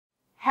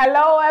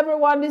Hello,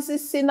 everyone. This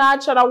is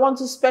Sinach, and I want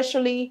to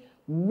specially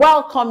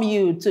welcome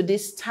you to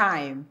this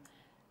time.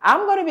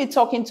 I'm going to be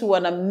talking to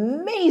an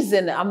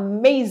amazing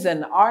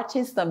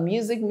artist, a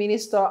music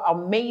minister,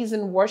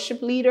 amazing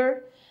worship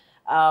leader,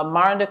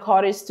 Maranda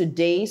Curtis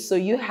today. So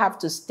you have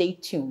to stay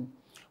tuned.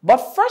 But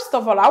first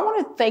of all, I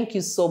want to thank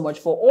you so much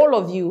for all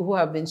of you who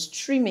have been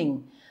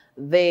streaming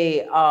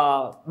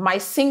my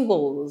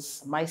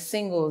singles,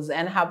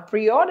 and have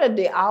pre-ordered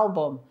the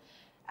album.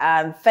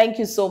 And thank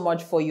you so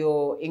much for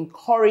your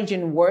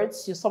encouraging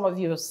words. Some of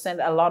you have sent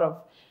a lot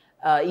of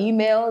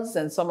emails,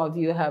 and some of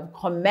you have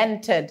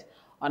commented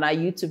on our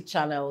YouTube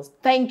channels.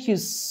 Thank you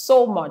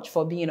so much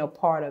for being a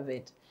part of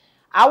it.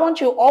 I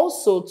want you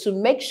also to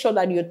make sure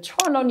that you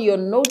turn on your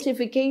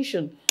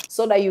notification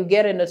so that you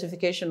get a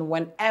notification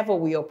whenever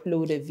we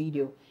upload a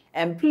video.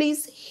 And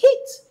please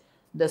hit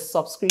the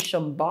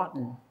subscription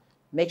button.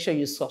 Make sure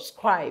you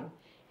subscribe,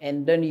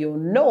 and then you'll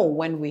know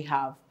when we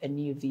have a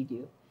new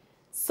video.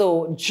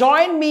 So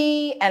join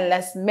me and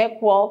let's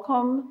make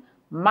welcome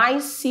my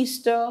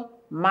sister,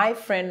 my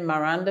friend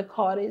Maranda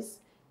Curtis,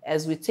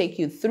 as we take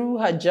you through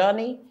her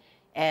journey.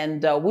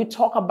 And we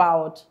talk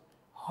about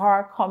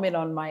her coming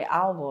on my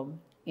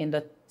album in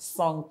the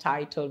song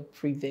titled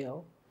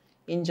Prevail.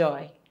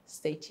 Enjoy.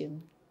 Stay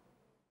tuned.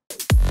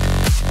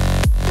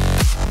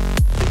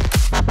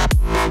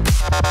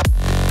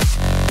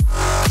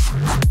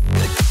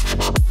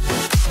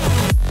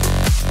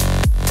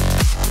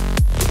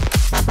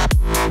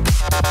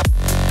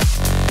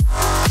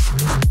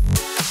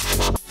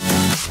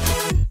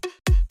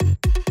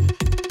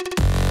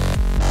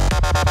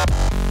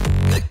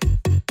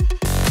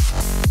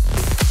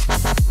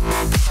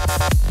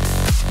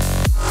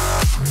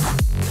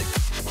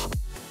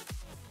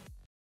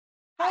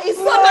 It's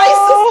so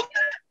nice to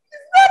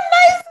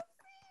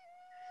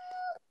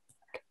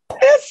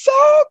It's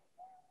so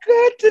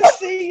good to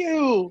see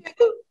you.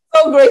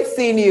 So great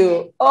seeing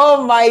you.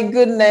 Oh my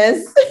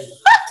goodness.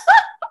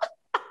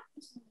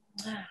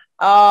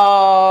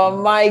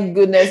 Oh my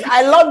goodness.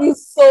 I love you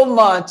so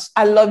much.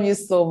 I love you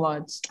so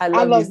much. I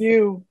love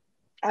you.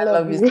 I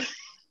love you.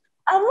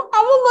 I'm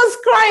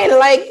almost crying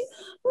like,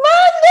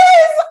 Monday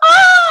is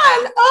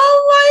on. Oh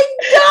my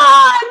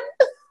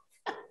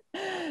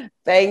God.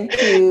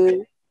 Thank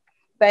you.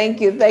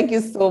 Thank you. Thank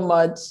you so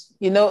much.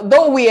 You know,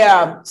 though we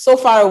are so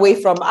far away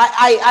from,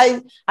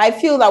 I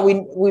feel that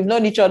we've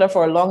known each other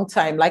for a long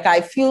time. Like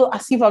I feel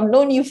as if I've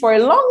known you for a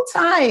long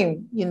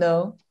time, you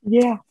know?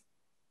 Yeah.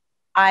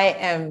 I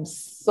am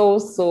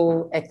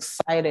so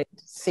excited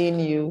seeing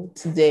you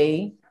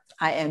today.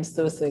 I am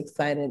so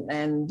excited.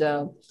 And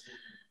the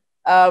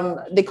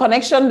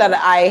connection that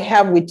I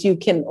have with you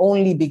can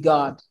only be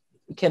God.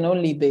 It can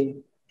only be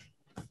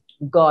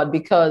God,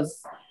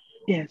 because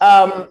yes.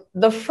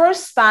 The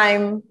first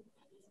time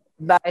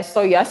that I saw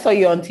you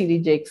on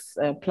TD Jake's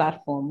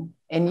platform,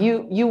 and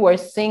you were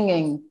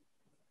singing,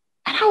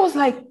 and I was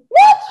like,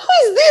 what? Who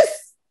is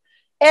this?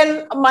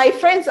 And my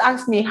friends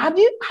asked me, have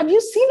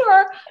you seen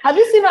her? Have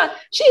you seen her?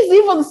 She's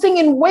even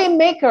singing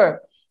Waymaker.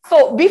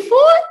 So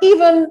before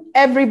even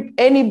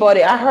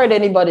anybody, I heard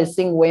anybody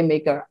sing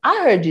Waymaker,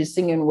 I heard you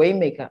singing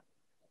Waymaker,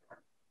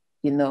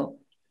 you know,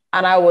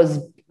 and I was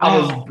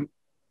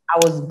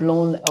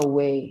blown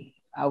away.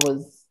 I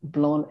was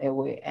blown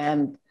away.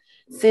 And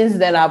since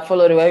then, I've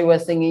followed where you were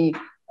singing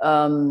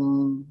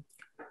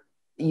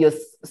your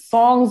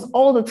songs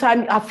all the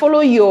time. I follow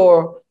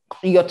your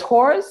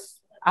tours.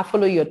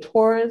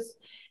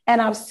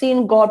 And I've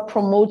seen God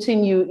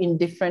promoting you in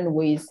different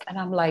ways. And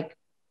I'm like,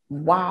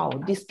 wow,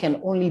 this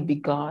can only be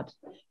God.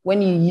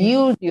 When you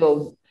yield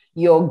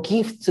your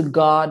gift to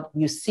God,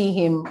 you see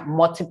him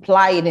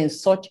multiply it in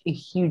such a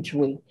huge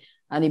way.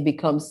 And it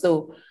becomes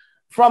so.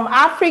 From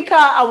Africa,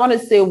 I want to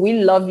say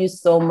we love you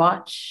so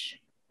much.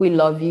 We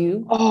love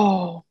you.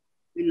 Oh,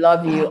 we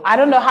love you. I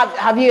don't know.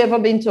 Have you ever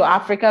been to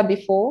Africa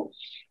before?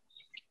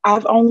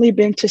 I've only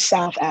been to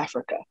South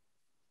Africa.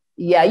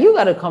 Yeah, you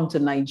got to come to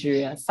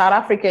Nigeria. South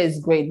Africa is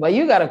great, but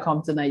you got to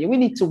come to Nigeria. We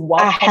need to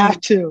welcome you. I have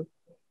to.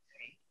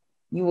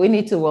 We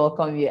need to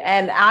welcome you.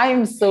 And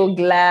I'm so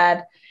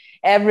glad,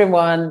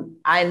 everyone.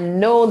 I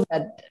know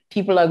that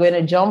people are going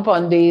to jump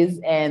on this.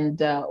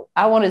 And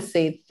I want to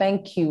say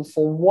thank you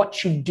for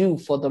what you do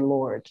for the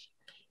Lord.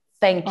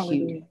 Thank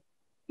you.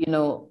 You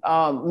know,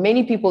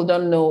 many people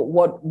don't know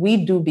what we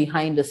do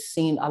behind the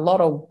scene. A lot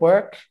of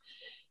work,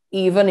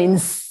 even in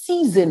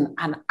season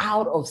and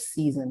out of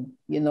season.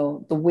 You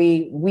know, the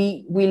way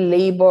we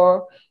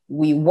labor,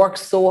 we work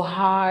so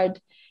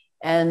hard.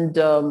 And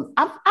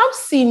I've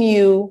seen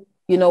you,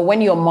 you know,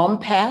 when your mom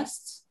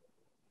passed,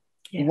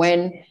 yes.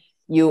 When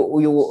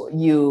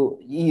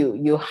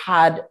you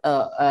had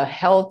a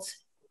health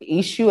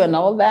issue and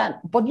all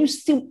that, but you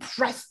still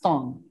pressed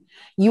on.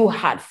 You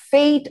had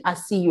faith. I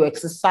see you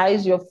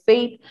exercise your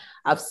faith.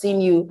 I've seen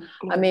you.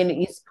 I mean,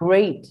 it's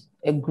great,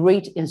 a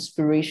great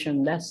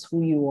inspiration. That's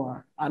who you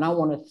are. And I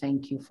want to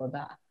thank you for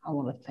that. I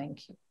want to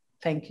thank you.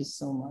 Thank you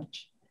so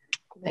much.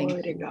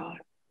 Glory to God.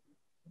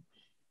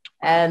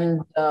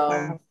 And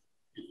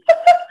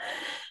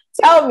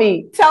tell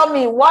me,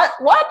 what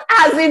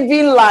has it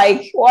been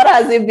like? What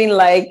has it been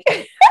like?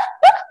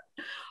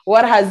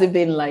 What has it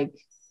been like?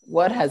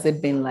 What has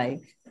it been like?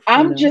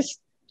 I'm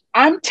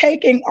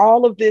taking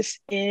all of this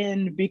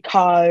in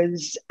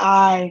because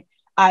I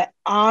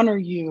honor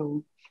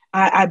you.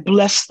 I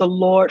bless the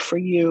Lord for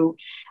you.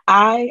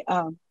 I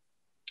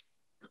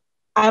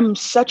I'm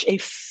such a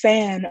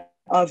fan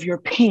of your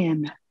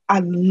pen.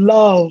 I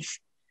love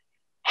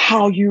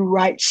how you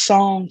write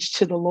songs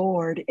to the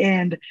Lord.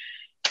 And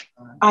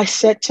I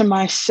said to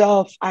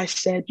myself, I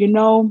said,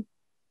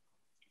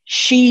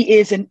 she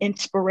is an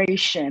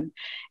inspiration.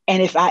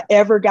 And if I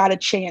ever got a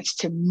chance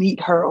to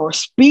meet her or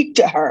speak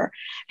to her,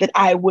 that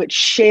I would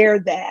share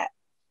that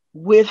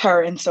with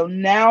her. And so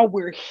now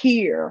we're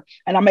here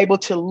and I'm able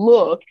to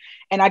look.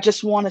 And I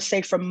just want to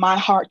say from my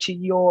heart to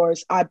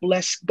yours, I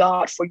bless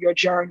God for your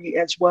journey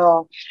as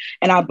well.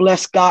 And I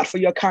bless God for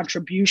your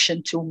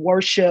contribution to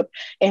worship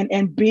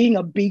and being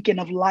a beacon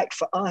of light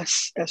for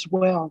us as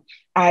well.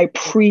 I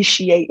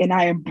appreciate and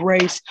I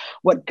embrace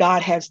what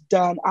God has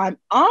done. I'm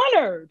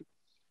honored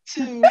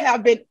to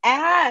have been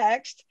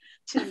asked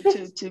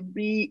to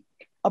be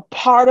a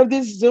part of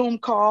this Zoom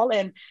call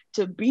and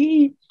to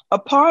be a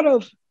part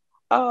of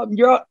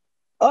your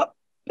up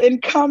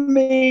and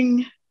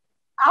coming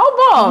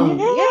album.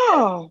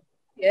 Yeah.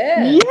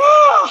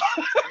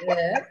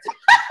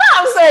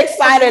 I'm so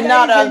excited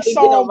now that I'm thinking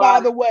song, about by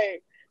the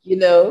way.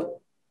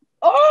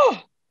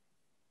 Oh,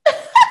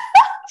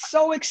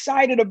 so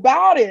excited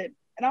about it.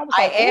 And I was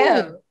like,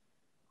 am.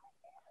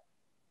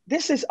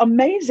 This is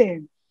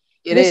amazing.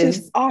 This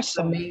is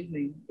awesome.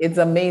 It's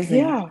amazing.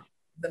 Yeah.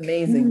 It's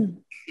amazing.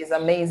 It's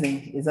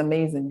amazing. It's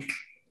amazing.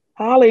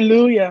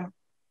 Hallelujah.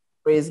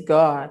 Praise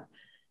God.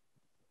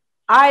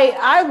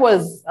 I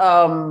was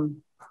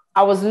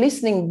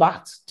listening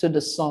back to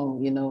the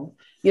song,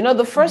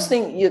 the first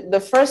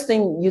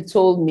thing you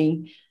told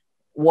me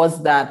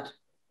was that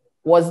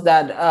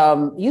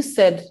you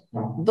said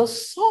the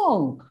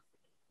song,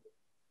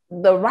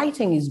 the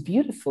writing is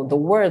beautiful, the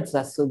words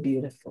are so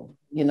beautiful.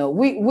 We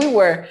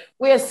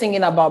are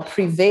singing about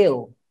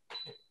prevail,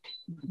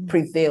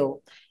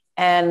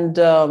 and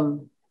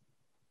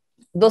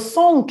the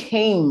song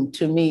came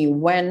to me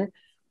when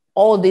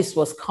all this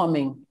was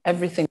coming,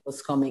 everything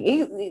was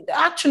coming.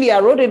 Actually, I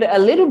wrote it a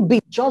little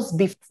bit just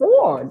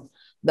before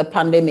the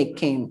pandemic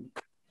came,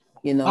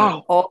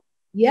 Wow. all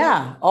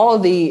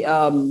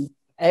the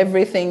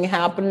everything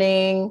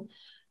happening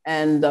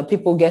and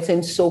people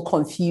getting so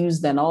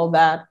confused and all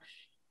that.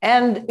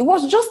 And it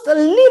was just a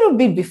little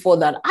bit before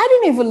that. I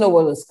didn't even know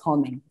what was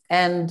coming.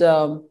 And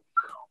the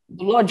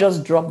Lord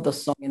just dropped the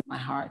song in my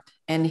heart.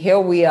 And here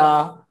we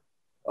are,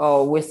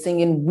 we're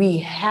singing, we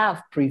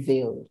have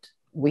prevailed.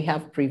 We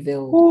have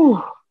prevailed.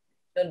 Ooh.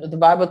 The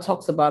Bible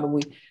talks about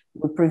we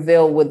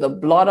prevail with the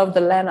blood of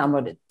the Lamb and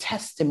with the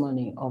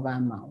testimony of our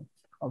mouth,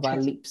 of our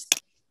lips.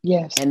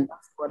 Yes. And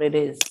that's what it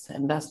is.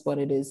 And that's what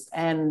it is.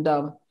 And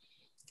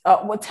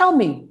well, tell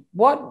me,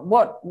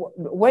 what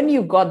when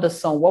you got the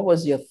song, what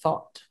was your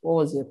thought? What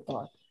was your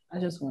thought? I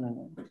just want to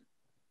know.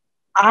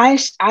 I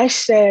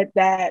said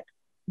that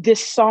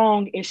this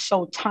song is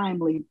so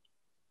timely.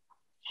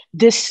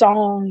 This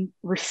song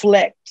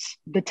reflects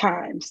the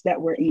times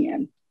that we're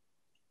in.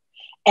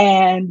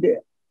 And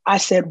I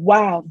said,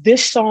 wow,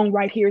 this song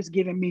right here is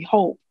giving me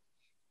hope.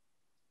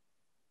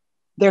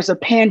 There's a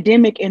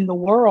pandemic in the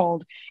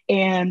world,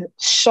 and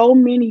so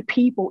many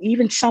people,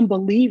 even some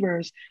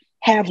believers,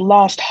 have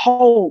lost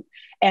hope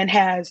and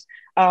has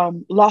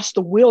lost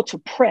the will to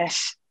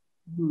press.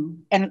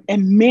 And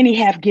many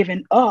have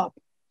given up.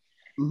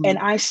 And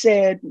I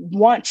said,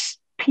 once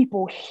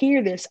people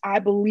hear this, I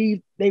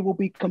believe they will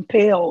be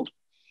compelled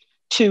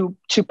to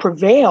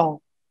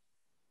prevail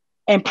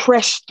and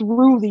press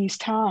through these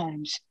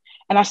times.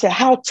 And I said,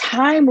 how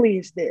timely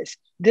is this?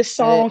 This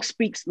song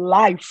speaks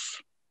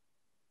life.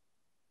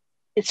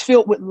 It's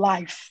filled with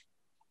life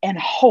and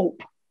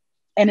hope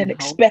and an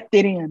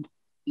expected end.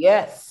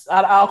 Yes,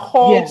 a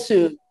call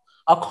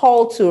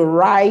to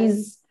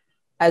rise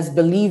as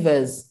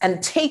believers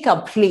and take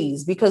our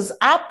place, because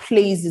our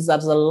place is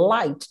as a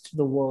light to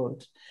the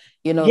world.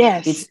 You're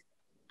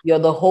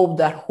the hope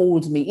that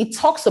holds me. It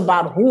talks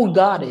about who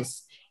God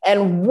is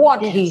and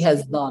what he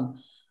has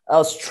done.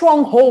 A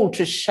stronghold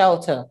to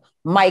shelter,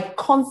 my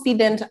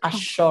confident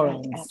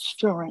assurance.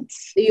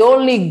 The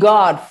only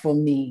God for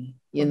me,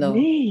 it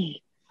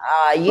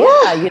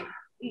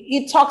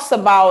talks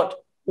about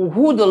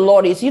who the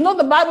Lord is.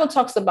 The Bible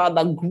talks about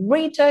the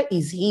greater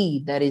is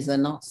he that is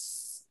in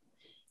us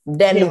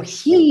than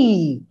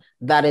he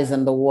that is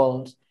in the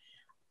world.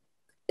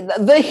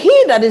 The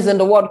he that is in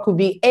the world could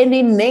be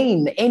any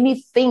name,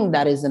 anything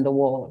that is in the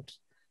world.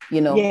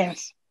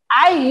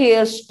 I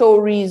hear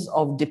stories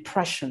of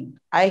depression.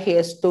 I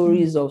hear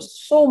stories of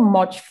so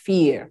much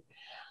fear.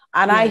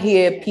 And I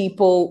hear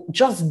people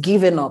just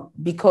giving up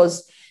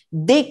because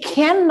they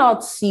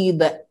cannot see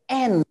the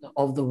end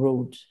of the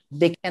road.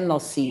 They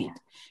cannot see it.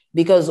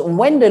 Because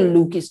when they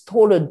look, it's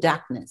total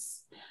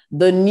darkness.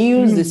 The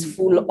news is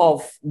full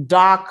of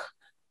dark.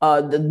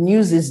 The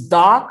news is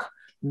dark.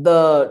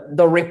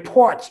 the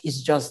report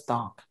is just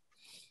dark.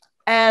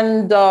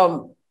 And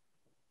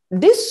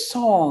this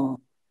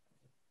song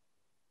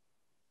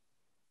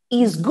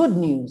is good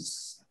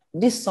news.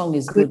 This song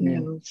is good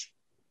news.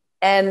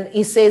 And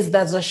it says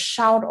there's a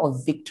shout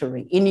of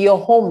victory. In your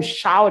home,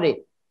 shout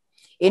it.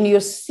 In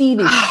your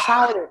city,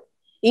 shout it.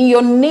 In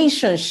your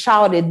nation,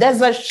 shout it.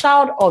 There's a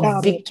shout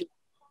of victory,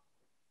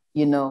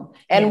 you know.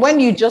 And when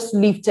you just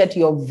lifted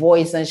your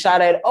voice and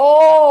shouted,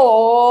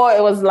 oh,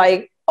 it was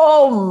like,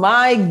 oh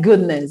my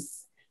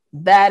goodness,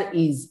 that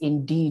is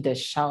indeed a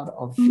shout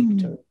of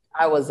victory.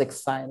 I was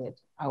excited.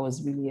 I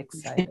was really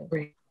excited.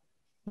 Victory.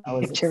 I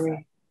was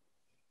excited.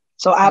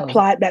 So I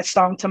applied that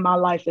song to my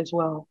life as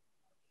well.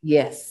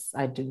 Yes,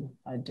 I do.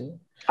 I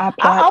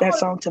applied that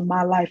song to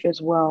my life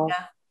as well.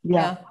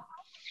 Yeah.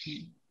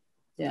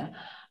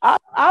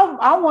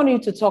 I want you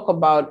to talk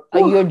about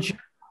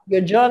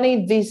your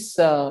journey. This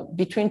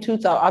between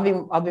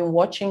 2000. I've been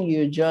watching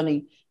your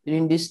journey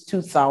during this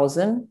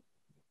 2000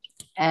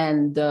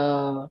 and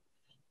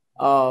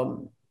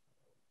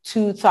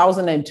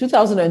 2000 and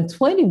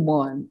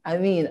 2021. I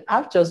mean,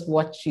 I've just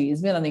watched you.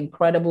 It's been an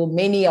incredible,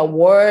 many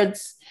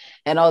awards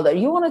and all that.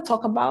 You want to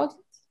talk about it?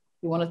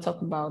 You want to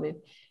talk about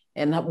it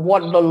and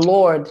what the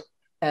Lord,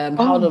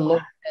 how the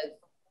Lord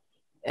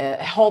has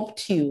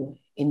helped you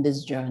in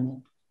this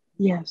journey?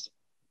 Yes.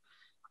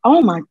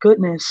 Oh my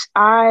goodness.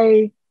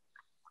 I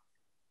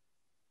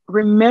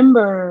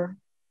remember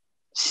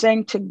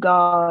saying to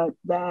God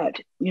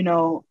that, you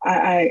know,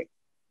 I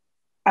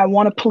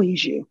want to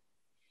please you.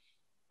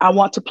 I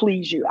want to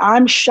please you.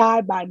 I'm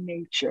shy by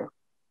nature.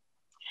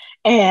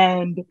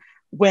 And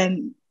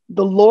when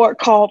the Lord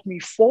called me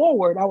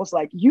forward, I was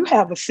like, you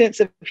have a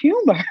sense of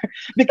humor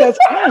because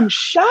I'm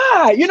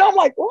shy. You know, I'm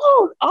like,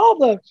 oh, all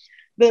the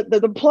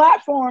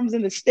platforms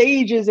and the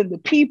stages and the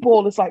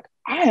people, it's like,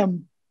 I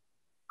am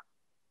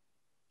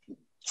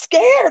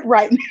scared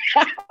right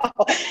now.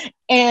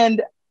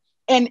 And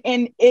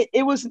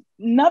it was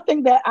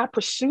nothing that I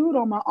pursued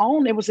on my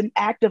own. It was an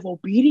act of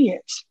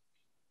obedience.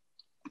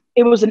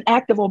 It was an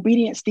act of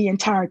obedience the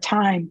entire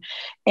time.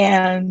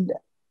 And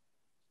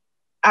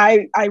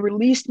I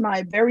released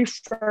my very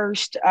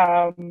first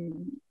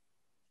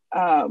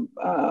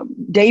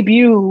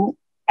debut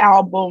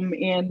album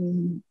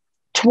in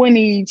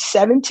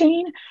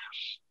 2017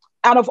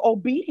 out of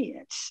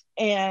obedience.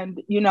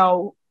 And, you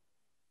know,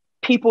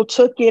 people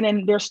took it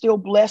and they're still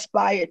blessed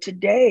by it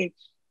today.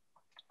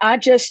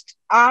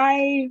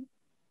 I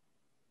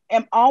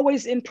am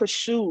always in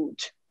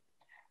pursuit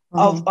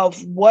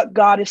of what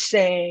God is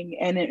saying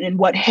and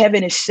what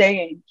heaven is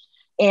saying.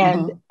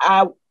 And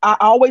I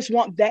always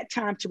want that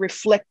time to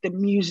reflect the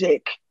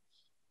music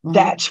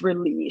that's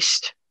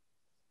released.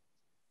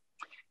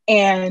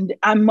 And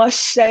I must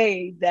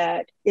say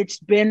that it's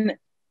been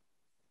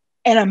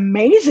an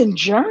amazing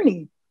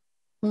journey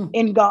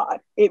in God.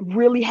 It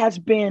really has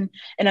been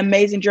an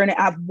amazing journey.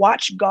 I've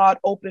watched God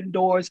open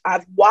doors.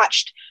 I've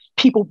watched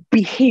people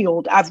be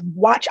healed. I've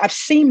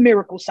seen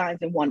miracle signs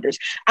and wonders.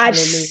 I've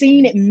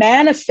seen it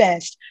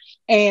manifest.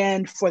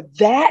 And for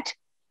that,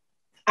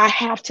 I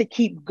have to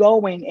keep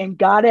going. And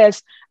God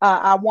has,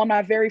 I won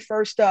my very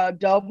first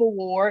Dove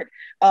Award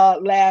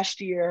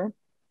last year.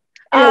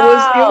 It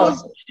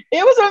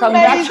was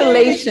amazing.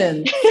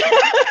 Congratulations.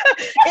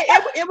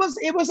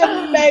 it was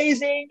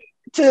amazing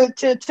to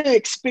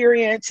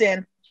experience.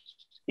 And,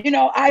 you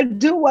know, I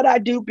do what I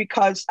do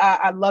because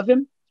I love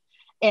him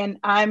and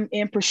I'm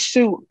in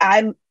pursuit.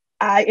 I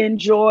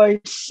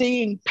enjoy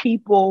seeing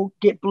people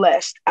get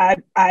blessed. I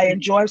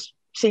enjoy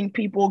seeing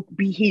people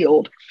be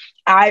healed.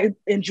 I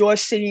enjoy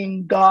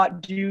seeing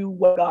God do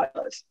what God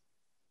does.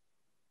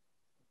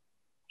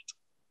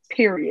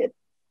 Period.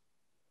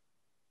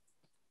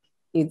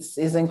 It's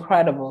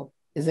incredible.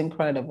 It's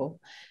incredible.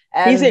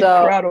 And, he's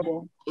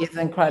incredible. It's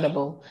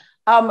incredible.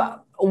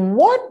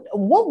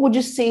 What would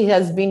you say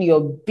has been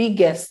your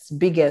biggest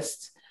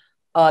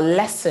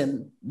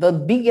lesson? The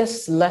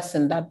biggest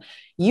lesson that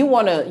you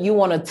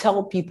wanna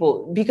tell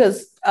people?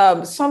 Because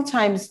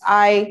sometimes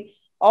I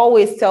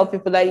always tell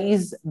people that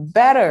it's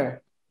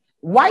better.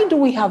 Why do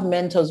we have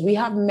mentors? We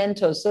have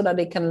mentors so that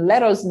they can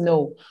let us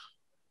know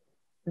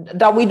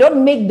that we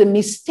don't make the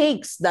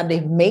mistakes that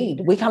they've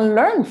made. We can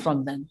learn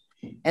from them.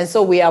 And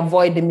so we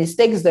avoid the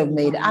mistakes they've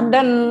made and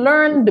then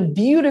learn the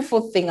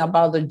beautiful thing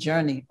about the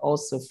journey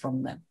also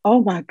from them.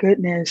 Oh my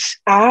goodness.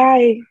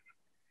 I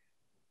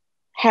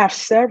have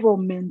several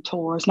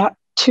mentors, not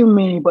too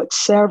many, but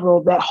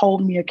several that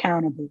hold me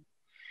accountable.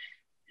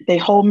 They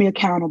hold me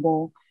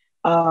accountable.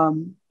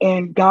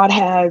 And God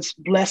has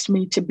blessed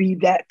me to be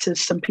that to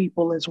some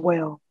people as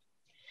well.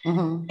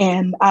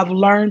 And I've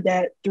learned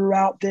that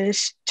throughout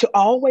this to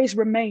always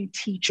remain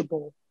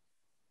teachable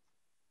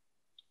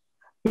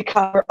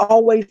because we're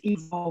always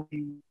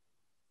evolving.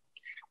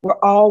 We're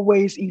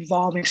always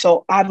evolving.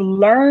 So I've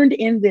learned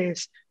in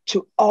this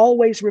to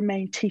always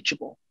remain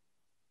teachable.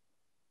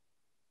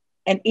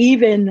 And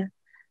even,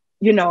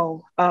 you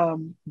know,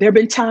 there have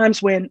been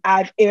times when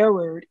I've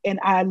erred and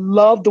I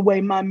love the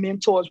way my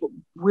mentors would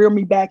reel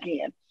me back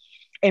in.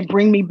 and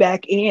bring me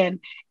back in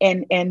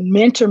and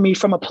mentor me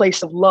from a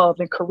place of love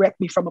and correct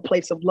me from a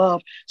place of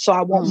love so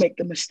I won't make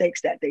the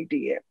mistakes that they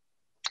did.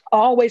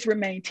 Always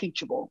remain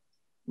teachable.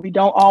 We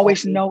don't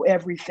always know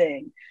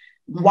everything.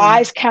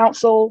 Wise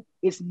counsel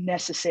is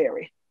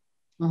necessary.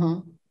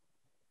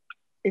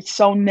 It's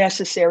so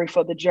necessary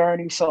for the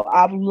journey. So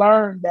I've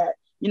learned that,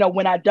 you know,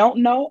 when I don't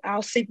know,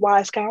 I'll seek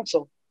wise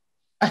counsel.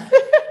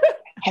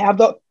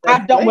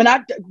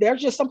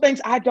 There's just some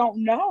things I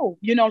don't know.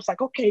 You know, it's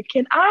like, okay,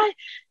 can I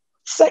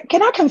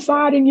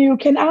confide in you?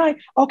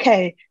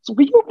 So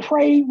will you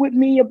pray with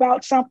me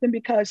about something?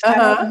 Because I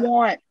don't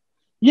want,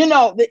 you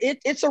know,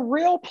 it's a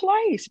real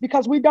place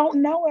because we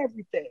don't know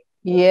everything.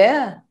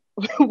 Yeah.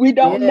 We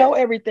don't know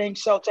everything.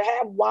 So to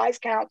have wise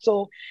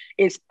counsel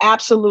is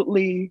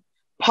absolutely,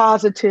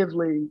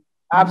 positively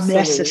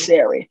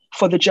necessary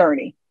for the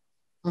journey.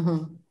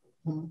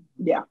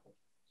 Yeah.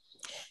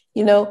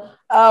 You know,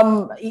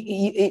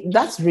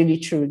 that's really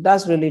true.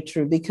 That's really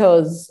true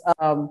because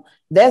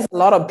there's a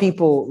lot of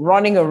people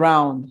running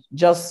around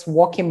just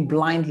walking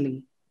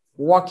blindly.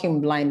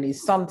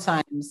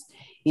 Sometimes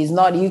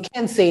you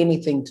can't say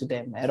anything to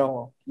them at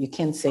all. You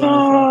can't say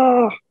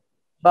anything.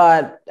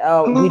 But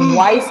with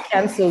wise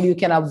counsel, you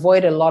can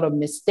avoid a lot of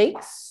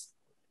mistakes.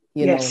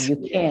 You know,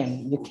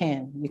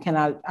 you can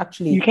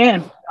actually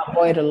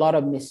avoid a lot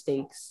of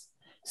mistakes.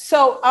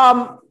 So,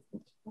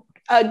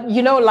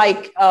 you know,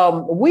 like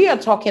we are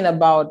talking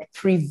about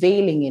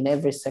prevailing in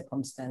every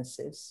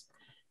circumstances.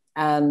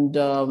 And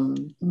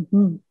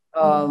the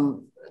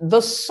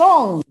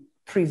song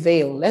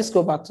Prevail, let's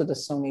go back to the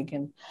song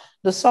again.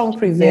 The song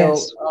Prevail,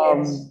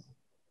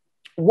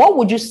 what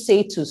would you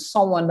say to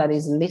someone that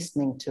is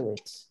listening to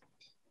it?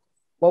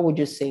 What would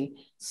you say?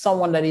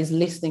 Someone that is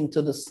listening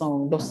to the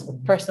song, the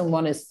person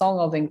wants a song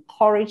of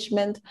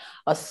encouragement,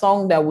 a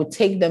song that would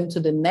take them to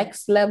the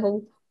next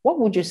level. What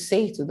would you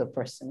say to the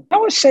person? I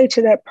would say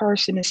to that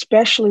person,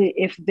 especially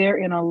if they're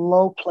in a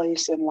low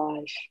place in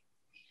life,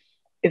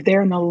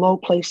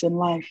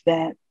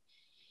 that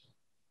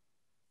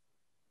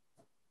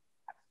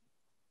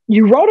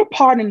you wrote a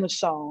part in the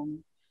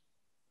song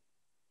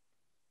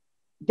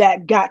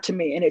that got to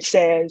me, and it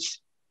says,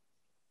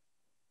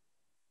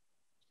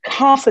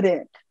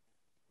 confident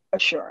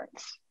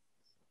assurance.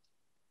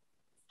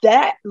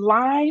 That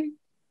line,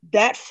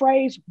 that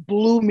phrase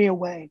blew me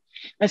away.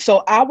 And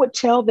so I would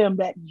tell them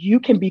that you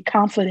can be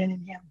confident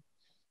in him.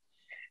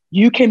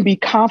 You can be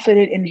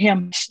confident in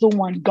him. It's the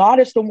one. God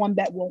is the one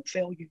that won't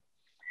fail you.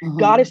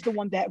 God is the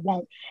one that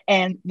won't.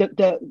 And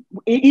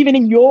even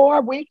in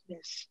your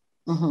weakness,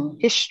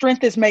 his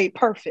strength is made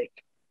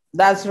perfect.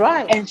 That's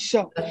right. And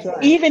so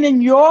even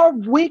in your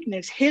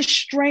weakness, his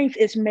strength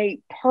is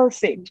made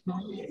perfect.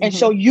 And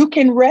so you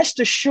can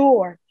rest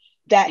assured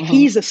that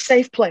he's a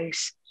safe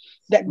place,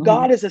 that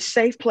God is a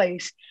safe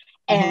place,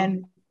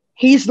 and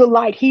he's the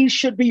light. He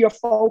should be your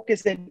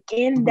focus. And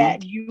in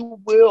that you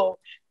will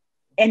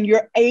be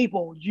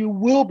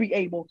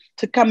able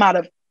to come out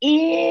of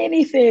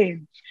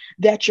anything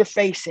that you're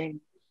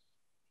facing.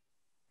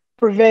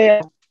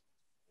 Prevail.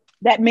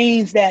 That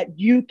means that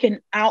you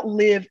can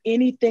outlive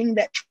anything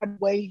that tries to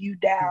weigh you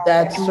down.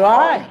 That's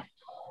right.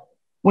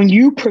 When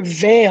you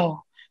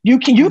prevail, you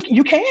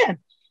can.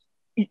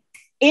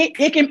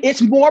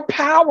 It's more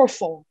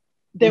powerful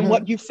than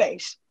what you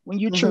face when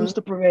you choose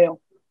to prevail.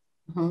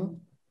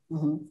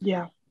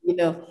 Yeah. You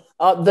know,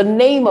 the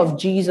name of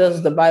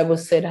Jesus, the Bible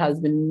said, has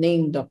been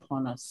named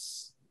upon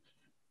us.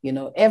 You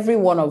know, every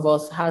one of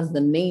us has the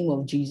name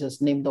of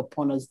Jesus named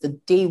upon us the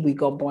day we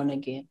got born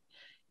again.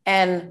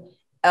 And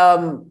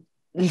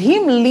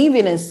him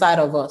living inside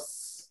of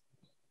us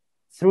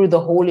through the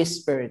Holy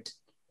Spirit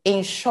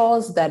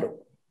ensures that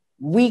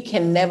we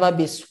can never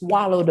be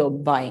swallowed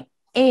up by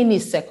any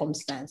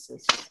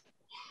circumstances.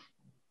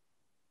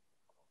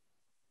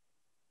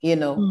 You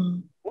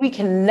know, we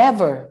can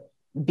never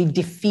be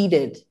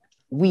defeated.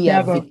 We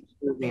are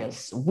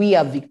victorious. We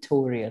are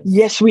victorious.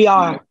 Yes, we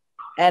are.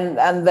 And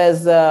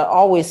there's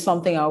always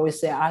something I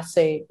always say. I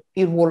say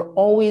it will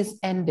always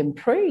end in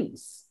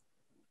praise.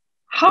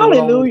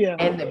 Hallelujah.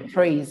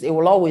 It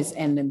will always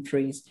end in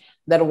praise.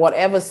 That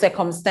whatever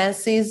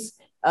circumstances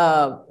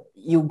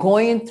you're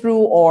going through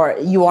or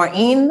you are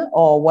in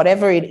or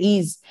whatever it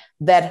is,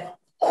 that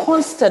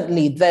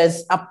constantly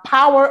there's a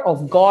power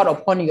of God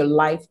upon your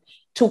life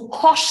to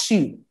cause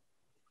you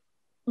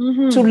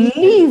to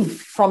live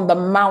from the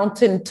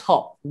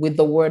mountaintop with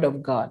the word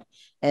of God.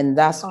 And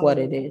that's what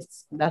it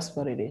is. That's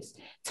what it is.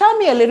 Tell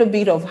me a little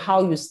bit of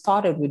how you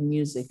started with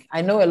music.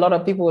 I know a lot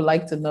of people would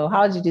like to know,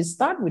 how did you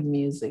start with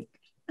music?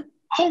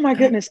 Oh my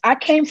goodness. I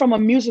came from a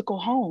musical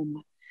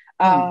home.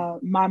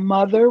 My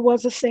mother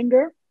was a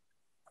singer.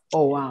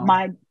 Oh, wow.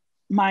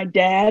 My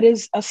dad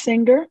is a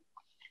singer.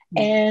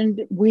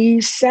 And we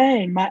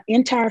sang. My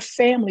entire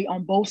family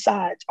on both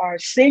sides are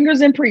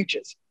singers and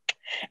preachers.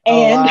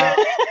 And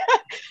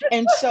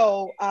and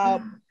so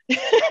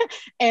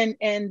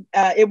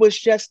it was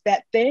just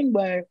that thing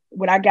where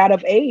when I got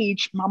of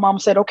age, my mom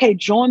said, okay,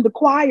 join the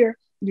choir.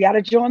 You got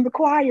to join the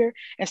choir.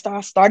 And so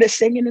I started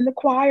singing in the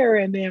choir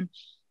and then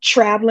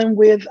traveling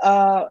with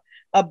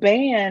a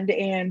band,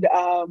 and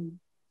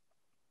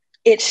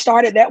it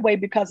started that way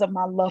because of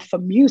my love for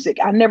music.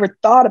 I never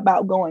thought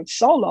about going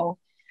solo,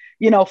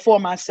 for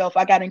myself.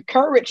 I got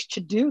encouraged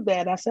to do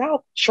that. I said,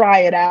 I'll try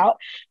it out.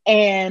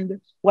 And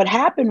what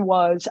happened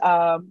was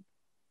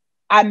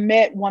I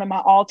met one of my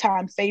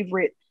all-time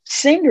favorite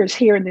singers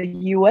here in the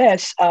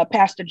US,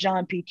 Pastor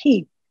John P.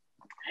 Key.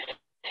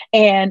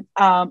 And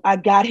I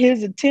got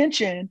his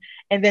attention.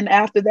 And then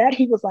after that,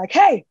 he was like,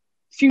 hey,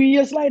 a few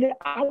years later,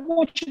 I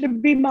want you to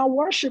be my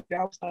worshiper.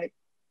 I was like,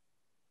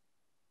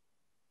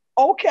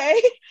 okay.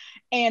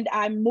 And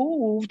I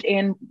moved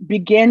and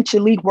began to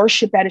lead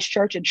worship at his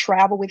church and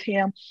travel with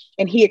him.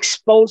 And he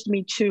exposed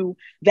me to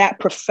that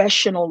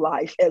professional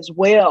life as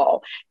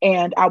well.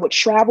 And I would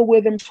travel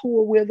with him,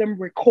 tour with him,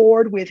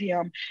 record with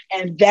him.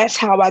 And that's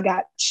how I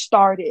got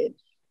started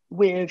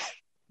with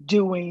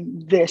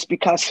doing this,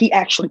 because he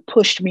actually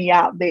pushed me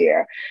out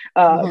there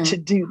to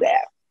do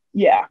that.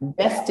 Yeah.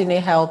 Destiny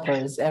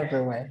helpers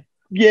everywhere.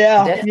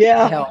 Yeah.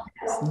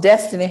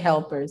 Destiny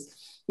helpers.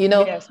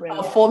 Yes,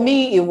 for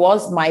me, it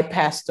was my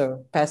pastor,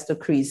 Pastor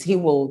Chris. He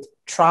will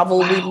travel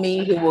with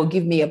me. He will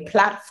give me a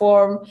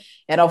platform,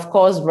 and of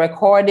course,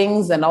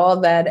 recordings and all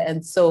that.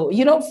 And so,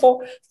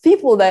 for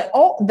people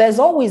there's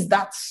always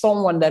that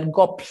someone that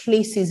God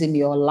places in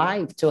your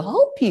life to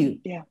help you,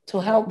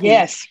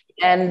 Yes.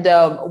 And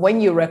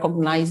when you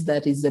recognize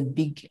that, is a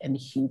big and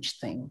huge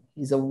thing.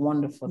 It's a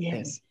wonderful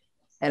thing.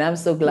 And I'm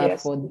so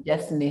glad for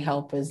destiny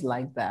helpers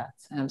like that.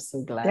 I'm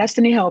so glad.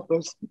 Destiny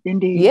helpers,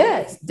 indeed.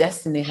 Yes,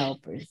 destiny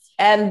helpers.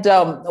 And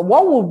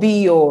what would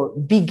be your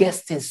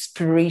biggest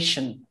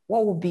inspiration?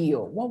 What would be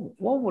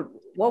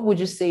what would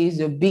you say is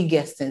your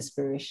biggest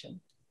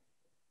inspiration?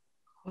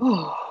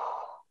 Oh.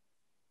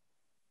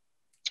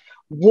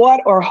 What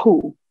or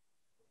who?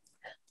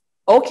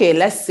 Okay,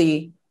 let's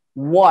see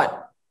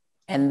what,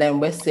 and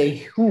then let's say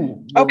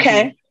who.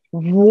 Okay.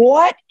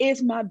 What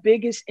is my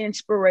biggest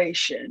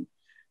inspiration?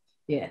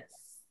 Yes.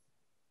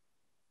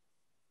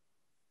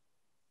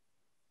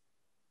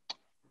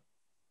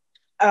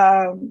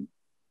 And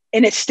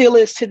it still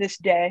is to this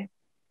day,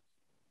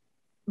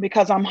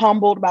 because I'm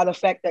humbled by the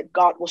fact that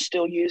God will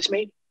still use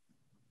me.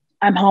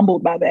 I'm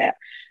humbled by that.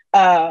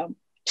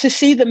 To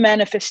see the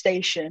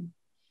manifestation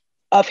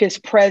of his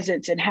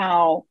presence and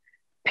how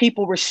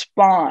people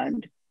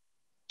respond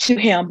to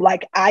him.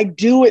 Like, I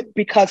do it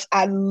because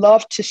I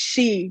love to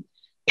see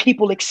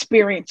people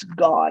experience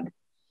God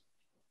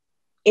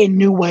in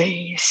new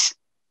ways.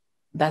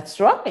 That's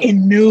right.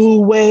 In new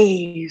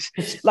ways.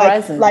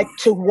 Like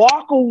to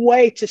walk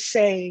away to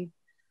say,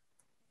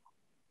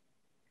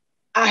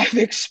 I've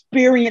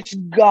experienced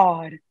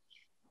God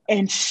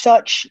in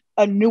such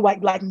a new way,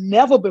 like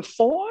never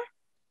before.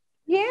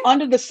 Yeah.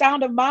 Under the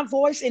sound of my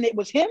voice, and it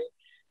was him,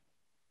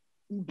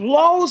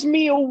 blows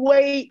me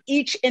away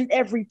each and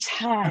every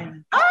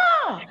time.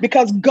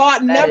 Because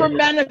God never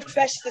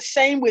manifests the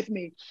same with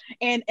me.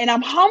 And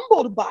I'm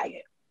humbled by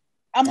it.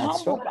 I'm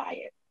humbled by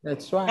it.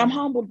 That's right. I'm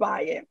humbled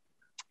by it.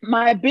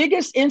 My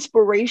biggest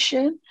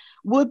inspiration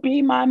would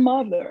be my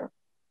mother.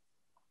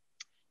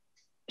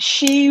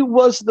 She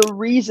was the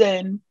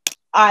reason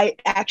I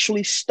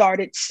actually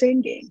started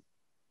singing.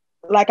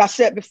 Like I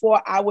said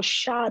before, I was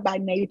shy by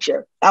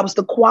nature. I was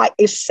the quiet.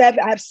 It's seven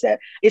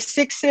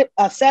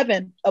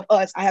of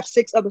us. I have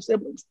 6 other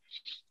siblings,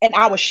 and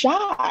I was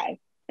shy.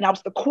 And I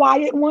was the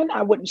quiet one.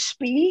 I wouldn't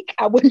speak.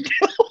 I wouldn't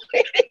do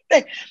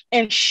anything.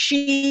 And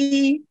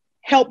she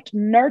helped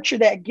nurture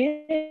that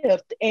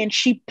gift, and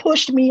she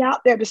pushed me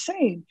out there to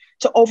sing,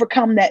 to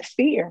overcome that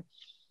fear.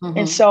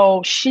 And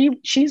so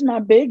she's my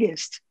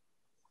biggest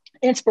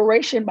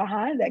inspiration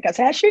behind that, because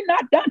had she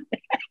not done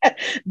that,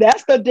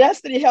 that's the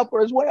destiny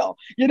helper as well,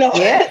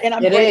 Yeah, and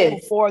I'm grateful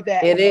for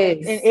that. It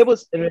is. And it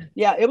was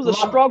a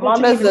struggle.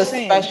 Mothers are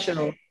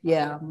special.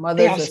 Yeah,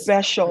 mothers are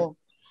special.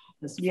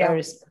 It's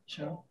very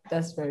special.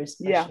 That's very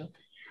special. Yeah.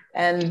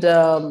 And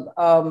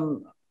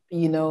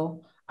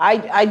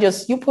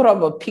you put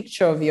up a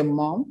picture of your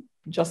mom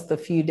just a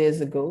few days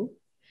ago,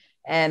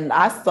 and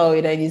I saw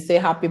it, and you say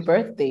happy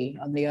birthday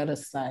on the other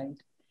side.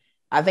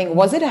 I think,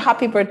 was it a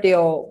happy birthday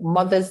or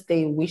Mother's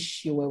Day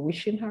wish you were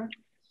wishing her?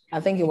 I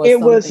think it was.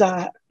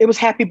 It was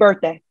happy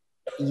birthday.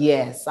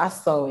 Yes, I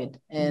saw it,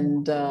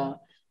 and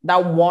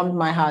that warmed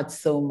my heart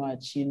so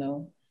much.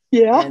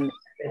 Yeah, and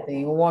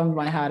everything. It warmed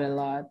my heart a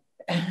lot.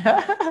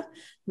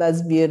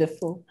 That's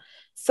beautiful.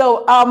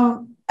 So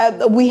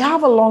we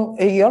have a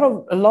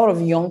lot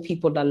of young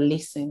people that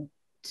listen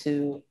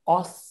to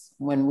us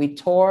when we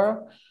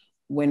tour,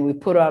 when we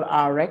put out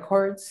our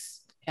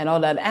records and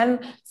all that. And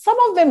some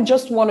of them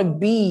just want to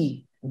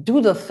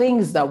do the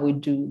things that we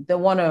do. They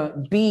want to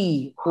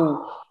be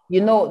who,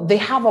 they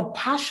have a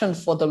passion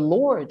for the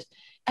Lord,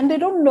 and they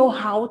don't know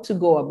how to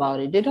go about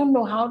it. They don't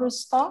know how to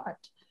start.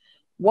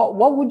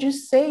 What would you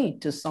say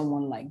to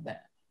someone like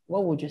that?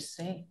 What would you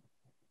say?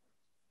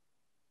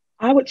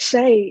 I would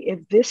say,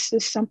 if this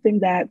is something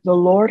that the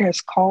Lord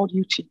has called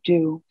you to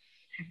do,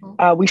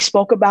 we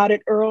spoke about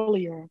it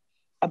earlier,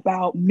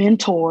 about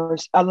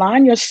mentors.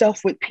 Align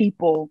yourself with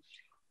people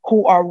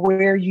who are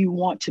where you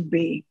want to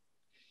be.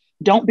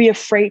 Don't be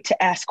afraid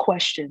to ask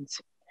questions.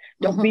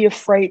 Don't be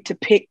afraid to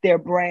pick their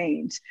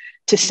brains,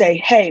 to say,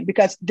 hey,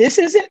 because this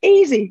isn't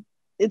easy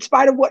in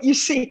spite of what you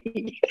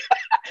see.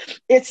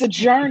 It's a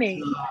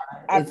journey.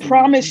 I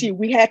promise you,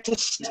 we had to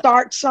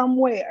start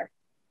somewhere.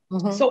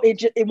 So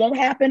it won't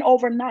happen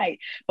overnight.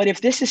 But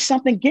if this is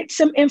something, get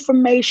some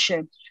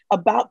information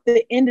about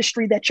the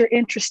industry that you're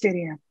interested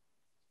in.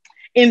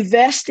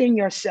 Invest in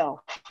yourself.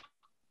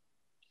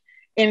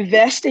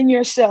 Invest in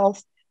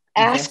yourself.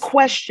 Ask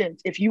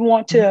questions. If you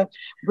want to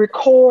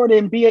record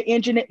and be an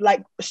engineer,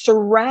 like,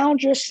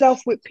 surround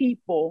yourself with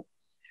people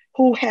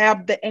who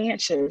have the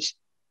answers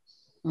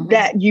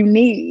that you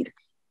need,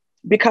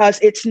 because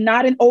it's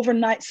not an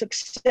overnight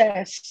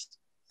success.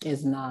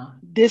 It's not.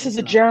 This is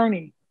a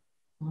journey.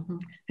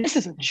 This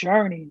is a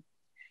journey,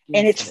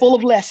 and it's full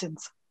of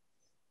lessons.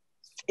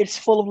 It's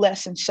full of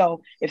lessons.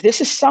 So if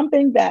this is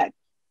something that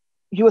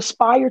you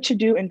aspire to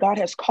do and God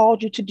has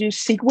called you to do,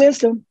 seek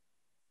wisdom.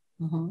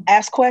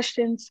 Ask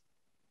questions,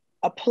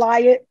 apply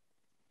it,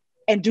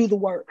 and do the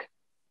work.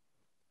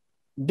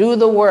 Do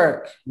the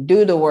work.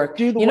 Do the work.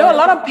 Do the you work. know,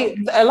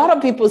 a lot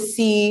of people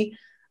see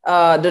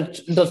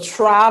the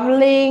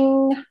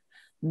traveling,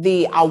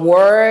 the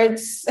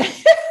awards,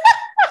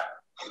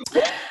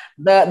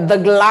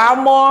 the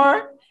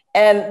glamour,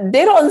 and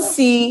they don't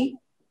see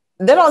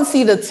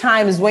the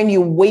times when you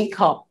wake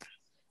up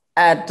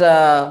at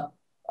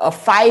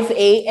 5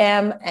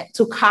 a.m.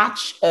 to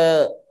catch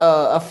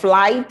a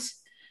flight,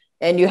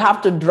 and you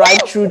have to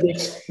drive through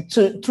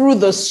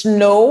the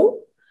snow.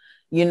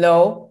 You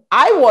know,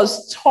 I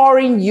was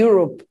touring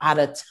Europe at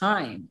a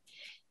time,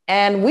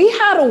 and we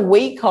had to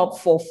wake up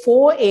for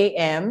 4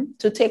 a.m.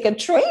 to take a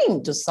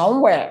train to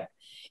somewhere.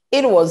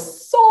 It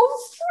was so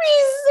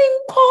freezing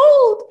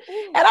cold.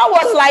 And I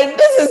was like,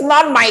 this is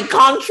not my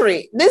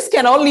country. This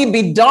can only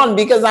be done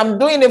because I'm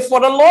doing it for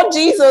the Lord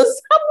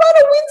Jesus. I'm going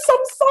to win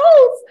some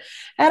souls.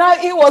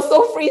 And it was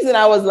so freezing.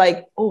 I was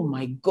like, oh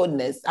my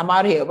goodness, I'm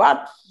out here.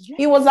 But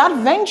it was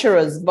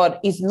adventurous,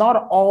 but it's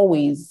not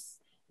always.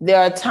 There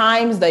are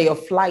times that your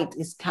flight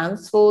is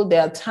canceled.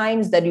 There are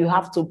times that you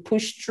have to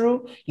push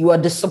through. You are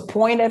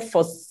disappointed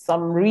for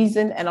some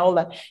reason and all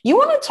that. You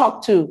want to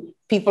talk to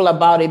people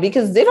about it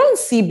because they don't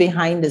see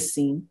behind the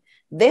scene.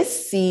 They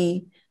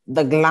see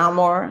the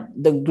glamour,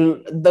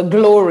 the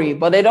glory,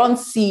 but they don't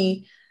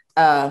see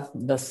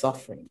the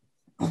suffering.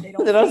 They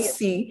don't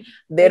see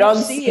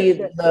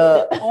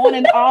the on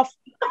and off.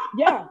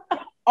 Yeah.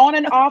 On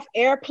and off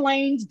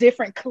airplanes,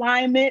 different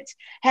climates,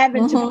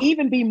 having to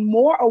even be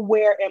more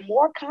aware and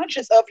more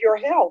conscious of your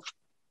health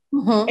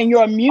and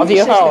your immune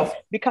system. Health.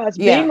 Because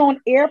being on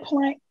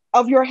airplane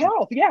of your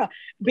health,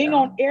 being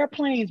on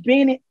airplanes,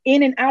 being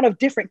in and out of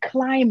different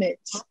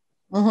climates,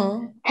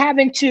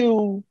 having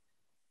to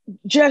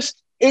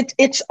just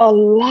it's a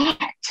lot.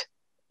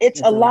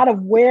 It's a lot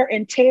of wear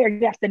and tear.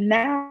 You have to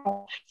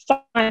now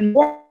find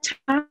more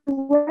time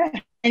to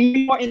rest and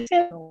be more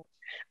intentional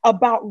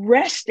about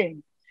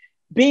resting.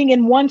 Being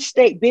in one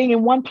state, being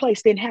in one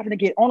place, then having to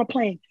get on a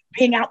plane,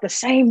 being out the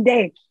same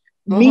day,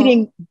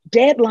 meeting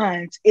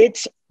deadlines.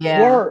 It's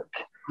work.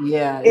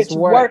 Yeah, it's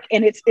work,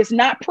 and it's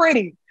not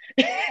pretty.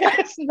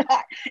 It's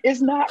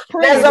not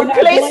pretty. There's a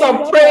place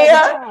of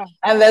prayer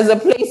and there's a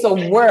place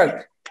of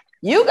work.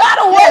 You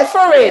gotta work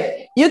for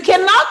it. You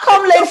cannot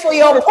come late for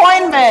your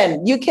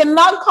appointment. You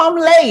cannot come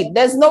late.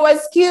 There's no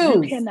excuse.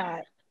 You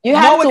cannot. You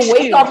have to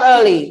wake up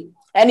early.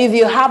 And if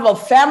you have a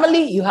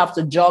family, you have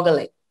to juggle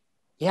it.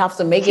 You have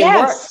to make it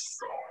work.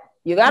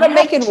 You got to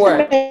make it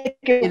work.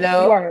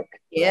 Work.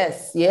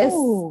 Yes. You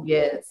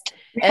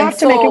have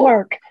to make it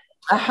work.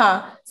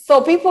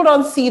 So people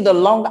don't see the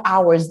long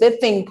hours. They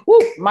think,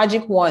 whoop,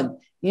 magic wand.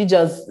 You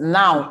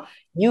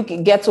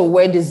can get to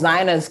wear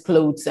designers'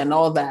 clothes and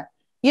all that.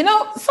 You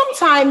know,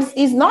 sometimes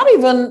it's not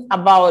even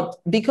about,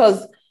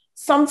 because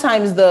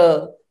sometimes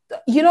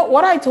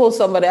what I told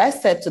somebody, I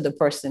said to the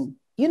person,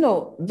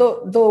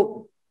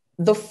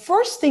 the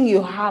first thing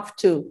you have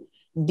to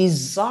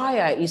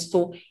desire is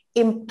to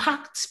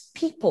impact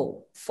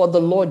people for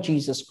the Lord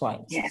Jesus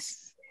Christ.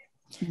 Yes.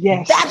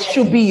 That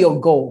should be your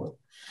goal.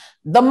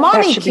 The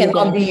money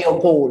cannot be your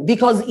goal,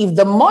 because if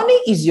the money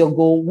is your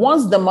goal,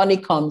 once the money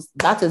comes,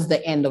 that is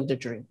the end of the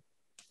dream.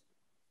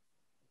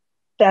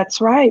 That's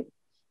right.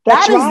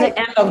 That is the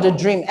end of the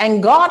dream.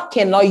 And God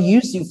cannot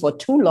use you for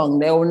too long.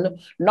 There will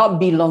not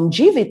be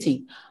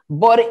longevity.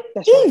 But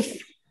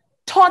if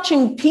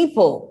touching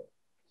people,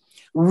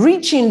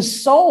 reaching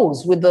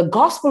souls with the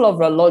gospel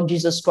of our Lord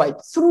Jesus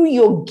Christ through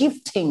your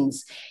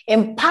giftings,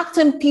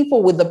 impacting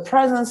people with the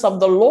presence of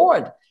the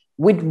Lord,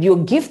 with your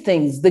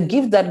giftings, the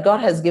gift that God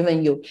has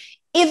given you.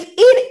 If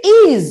it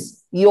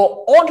is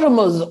your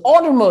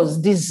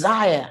uttermost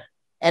desire,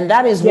 and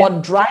that is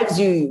what drives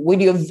you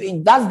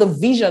that's the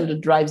vision that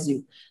drives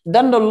you,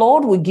 then the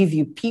Lord will give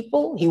you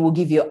people. He will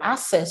give you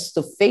access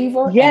to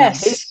favor and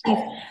abilities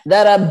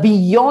that are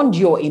beyond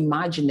your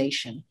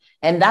imagination.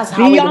 And that's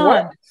how it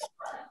works.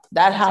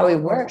 That's how it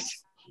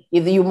works.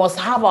 If you must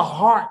have a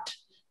heart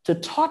to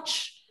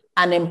touch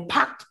and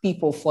impact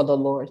people for the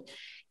Lord.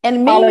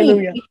 And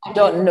many people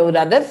don't know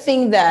that. They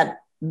think that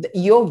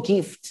your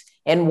gift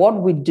And what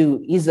we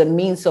do is a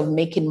means of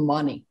making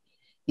money,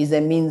 is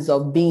a means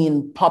of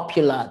being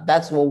popular.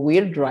 That's what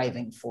we're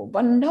driving for.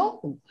 But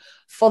no,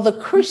 for the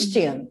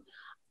Christian,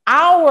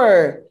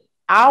 our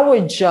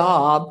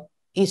job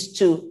is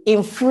to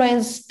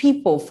influence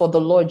people for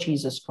the Lord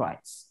Jesus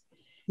Christ.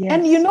 Yes.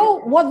 And you know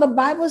what the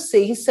Bible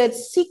says? He said,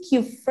 seek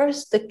you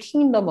first the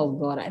kingdom of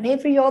God, and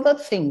every other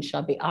thing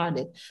shall be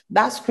added.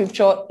 That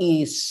scripture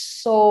is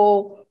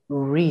so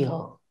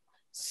real.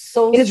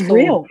 It's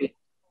real.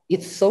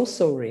 It's so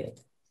real.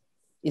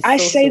 I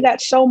say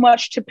that so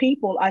much to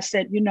people. I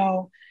said, you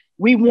know,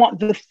 we want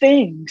the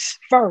things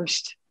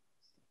first,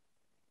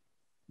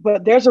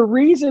 but there's a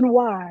reason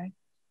why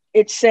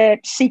it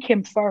said seek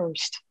him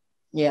first.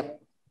 Yep.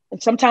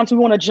 And sometimes we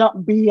want to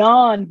jump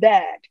beyond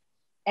that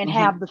and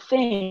have the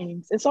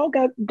things. It's all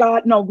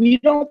God. No, we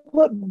don't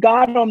put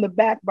God on the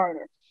back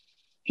burner.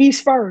 He's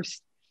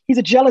first. He's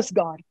a jealous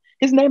God.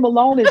 His name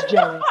alone is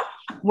jealous.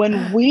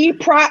 When we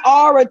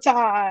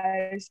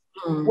prioritize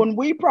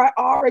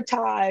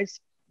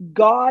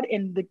God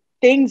and the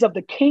things of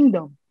the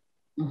kingdom,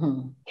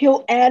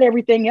 he'll add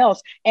everything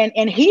else.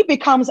 And he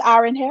becomes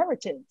our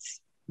inheritance.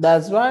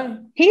 That's right.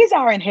 He's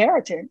our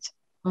inheritance.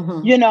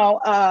 You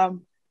know,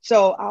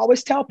 so I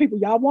always tell people,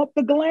 y'all want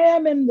the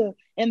glam and the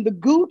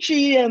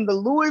Gucci and the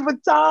Louis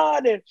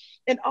Vuitton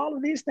and all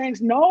of these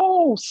things.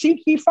 No,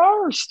 seek ye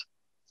first,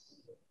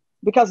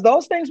 because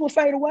those things will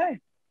fade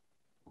away.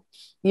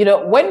 You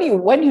know,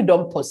 when you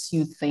don't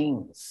pursue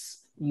things,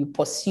 you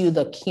pursue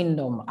the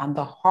kingdom and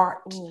the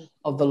heart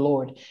of the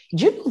Lord.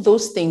 Do you know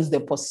those things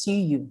that pursue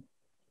you?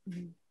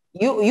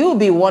 You'll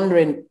be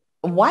wondering,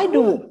 why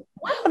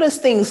are those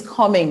things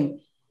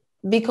coming?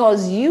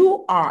 Because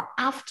you are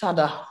after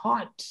the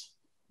heart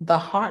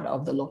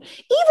of the Lord.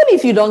 Even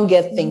if you don't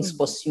get things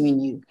pursuing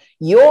you,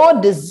 your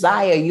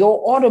desire,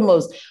 your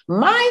uttermost,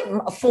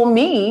 for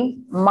me,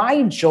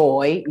 my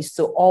joy is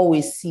to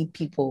always see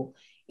people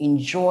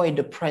enjoy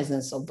the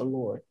presence of the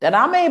Lord, that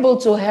I'm able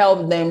to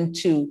help them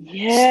to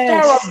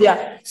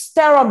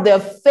stir up their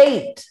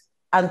faith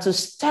and to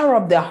stir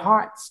up their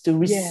hearts to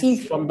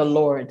receive from the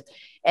Lord,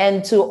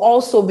 and to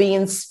also be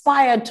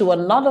inspired to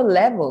another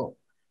level.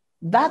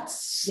 That's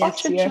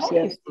such a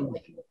joy for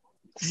me.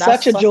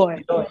 Such a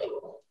joy.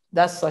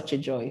 That's such a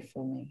joy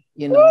for me,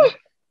 you know.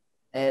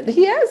 And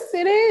yes,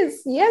 it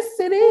is. Yes,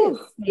 it is.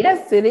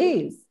 Yes, it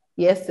is.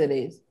 Yes, it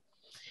is.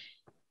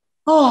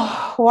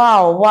 Oh,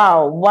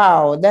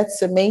 wow.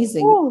 That's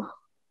amazing.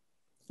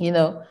 You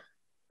know,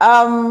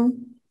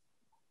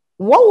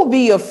 what would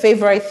be your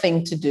favorite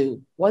thing to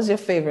do? What's your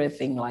favorite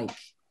thing like?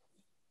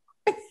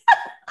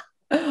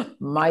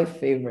 My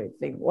favorite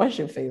thing. What's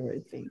your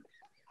favorite thing?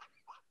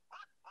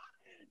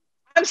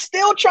 I'm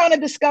still trying to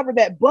discover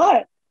that,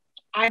 but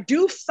I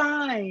do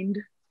find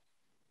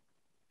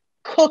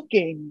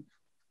cooking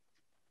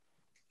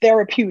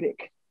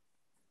therapeutic.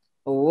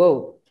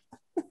 Whoa.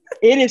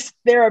 It is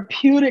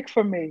therapeutic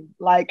for me.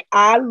 Like,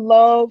 I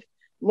love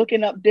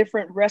looking up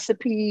different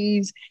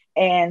recipes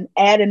and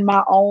adding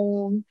my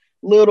own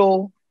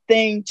little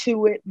thing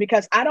to it,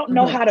 because I don't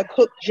know how to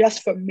cook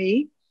just for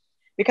me,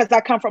 because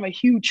I come from a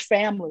huge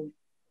family.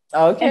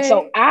 Okay. And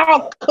so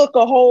I'll cook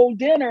a whole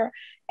dinner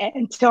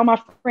and tell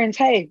my friends,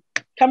 hey,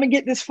 come and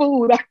get this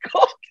food I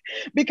cook,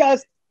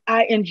 because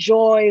I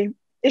enjoy,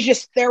 it's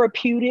just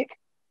therapeutic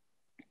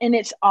and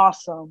it's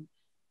awesome.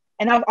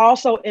 And I've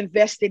also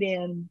invested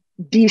in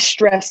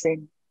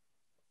de-stressing.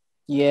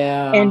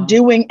 Yeah. And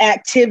doing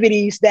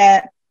activities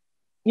that,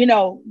 you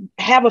know,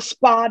 have a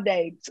spa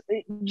day.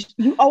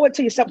 You owe it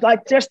to yourself,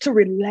 like, just to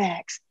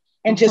relax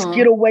and just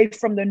get away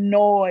from the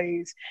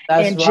noise.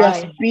 That's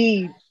just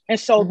be. And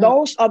so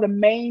those are the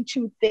main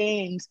two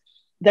things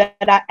that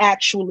I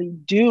actually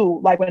do.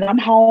 Like, when I'm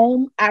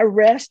home, I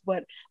rest,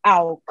 but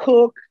I'll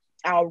cook,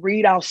 I'll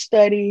read, I'll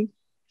study,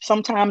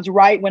 sometimes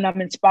write when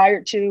I'm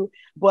inspired to,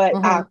 but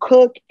I'll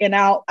cook and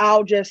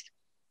I'll just,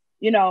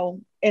 you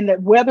know, and the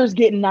weather's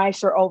getting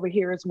nicer over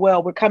here as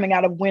well. We're coming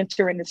out of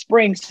winter in the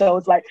spring. So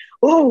it's like,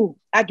 ooh,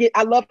 I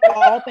love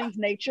all things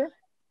nature.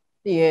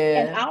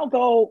 Yeah. And I'll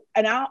go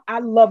and I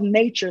love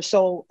nature.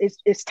 So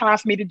it's time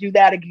for me to do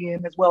that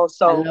again as well.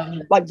 So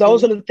like,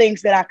 those are the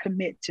things that I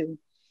commit to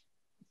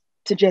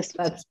just.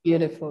 That's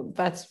beautiful.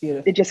 That's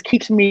beautiful. It just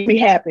keeps me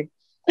happy.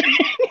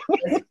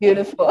 That's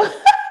beautiful.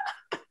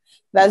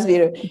 That's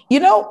beautiful. You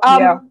know,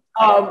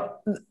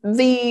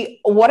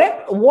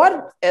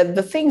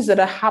 the things that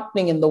are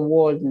happening in the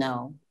world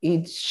now,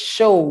 it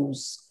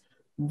shows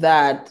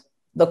that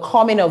the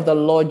coming of the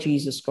Lord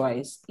Jesus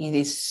Christ, it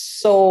is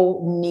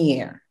so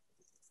near.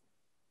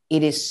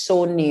 It is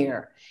so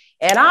near.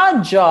 And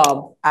our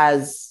job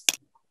as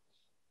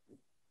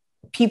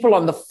people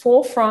on the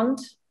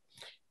forefront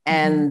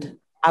and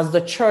as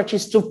the church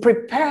is to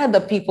prepare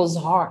the people's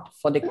heart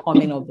for the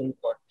coming of the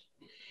Lord.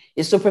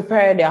 Is to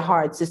prepare their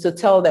hearts, is to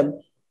tell them,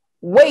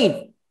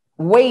 wait,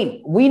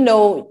 we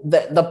know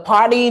that the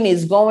partying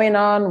is going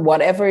on,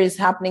 whatever is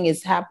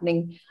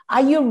happening.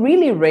 Are you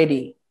really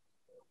ready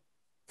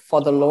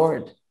for the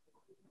Lord?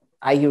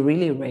 Are you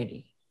really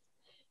ready?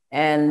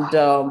 And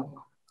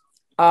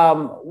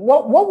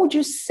what would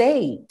you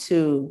say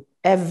to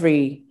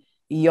every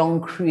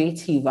young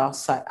creative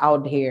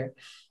out here.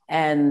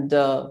 And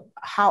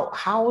how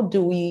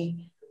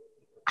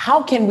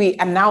can we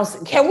announce?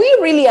 Can we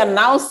really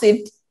announce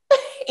it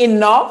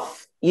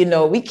enough? We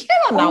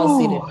can't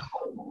announce it enough.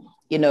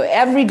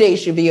 Every day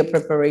should be a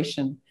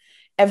preparation.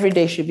 Every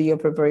day should be a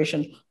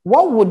preparation.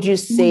 What would you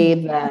say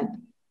that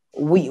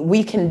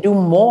we can do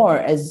more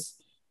as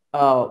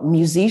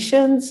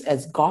musicians,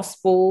 as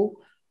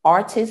gospel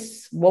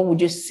artists? What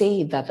would you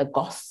say that the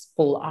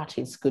gospel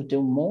artists could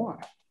do more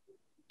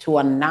to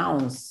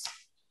announce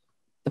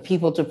the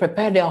people, to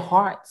prepare their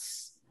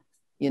hearts,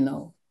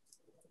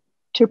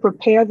 To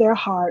prepare their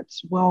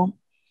hearts? Well,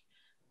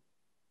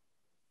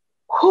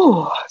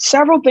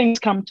 several things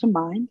come to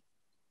mind.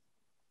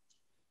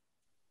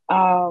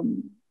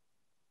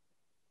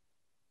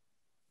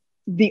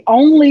 The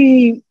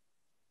only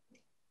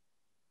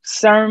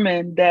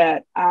sermon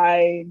that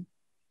I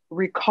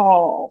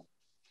recall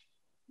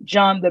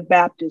John the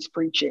Baptist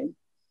preaching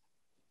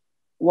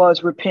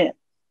was repent,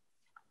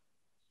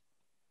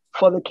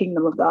 for the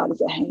kingdom of God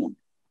is at hand.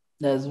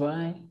 That's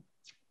right.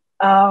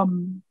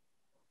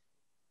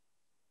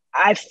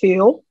 I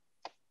feel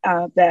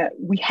that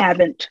we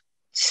haven't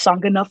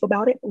sung enough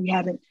about it. We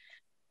haven't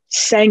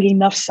sang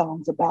enough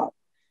songs about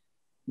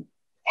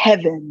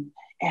heaven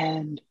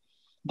and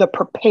the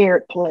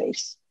prepared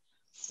place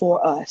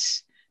for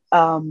us.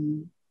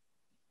 And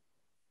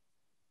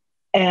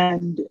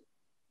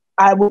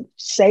I would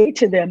say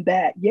to them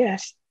that,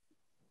 yes,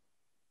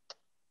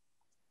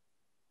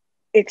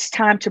 it's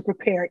time to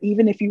prepare,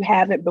 even if you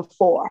haven't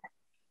before,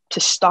 to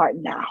start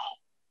now.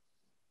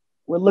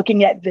 We're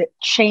looking at the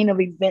chain of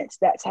events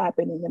that's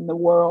happening in the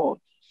world.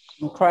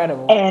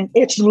 Incredible. And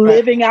it's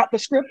living out the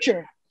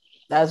scripture.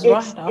 That's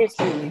right.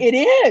 Absolutely. It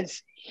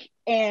is.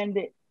 And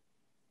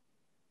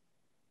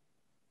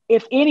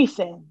if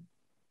anything,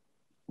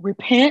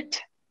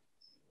 repent,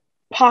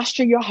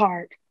 posture your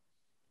heart,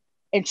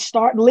 and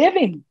start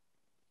living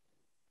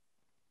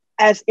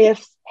as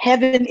if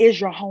heaven is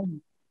your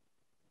home.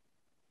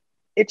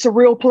 It's a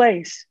real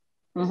place.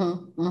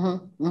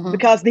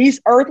 Because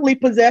these earthly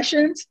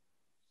possessions,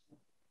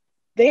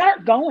 they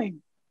aren't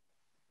going.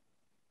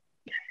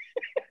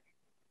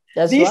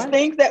 These right.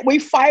 things that we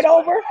fight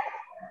over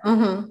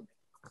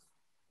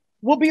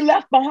will be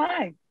left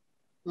behind.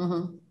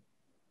 And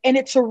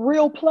it's a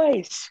real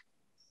place.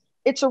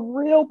 It's a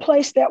real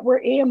place that we're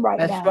in right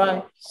now. That's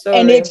right. So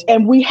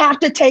and we have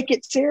to take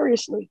it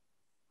seriously.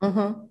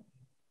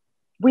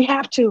 We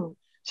have to.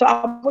 So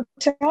I would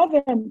tell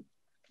them,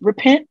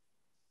 repent,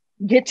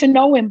 get to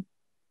know him,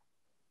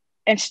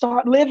 and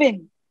start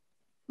living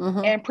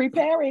and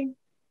preparing.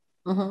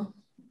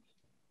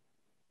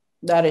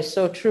 That is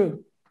so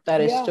true.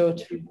 That is so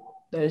true.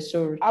 That is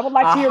so true. I would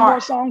like to hear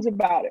more songs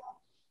about it.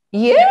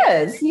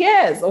 Yes.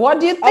 What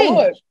do you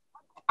think?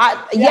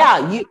 I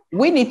would.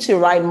 We need to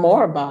write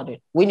more about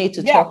it. We need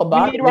to talk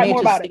about it. We need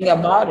to sing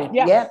about it.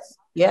 Yes.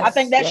 I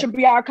think that should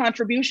be our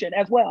contribution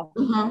as well.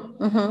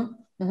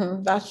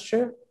 That's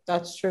true.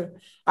 That's true.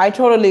 I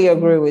totally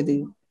agree with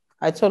you.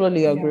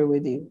 Agree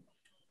with you.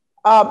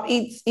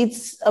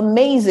 It's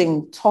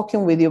amazing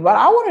talking with you, but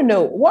I want to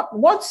know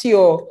what's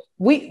your,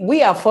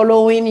 we are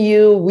following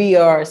you, we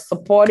are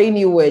supporting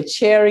you, we're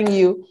cheering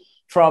you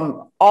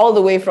from all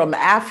the way from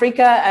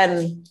Africa,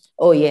 and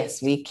oh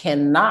yes, we're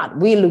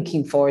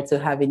looking forward to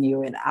having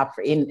you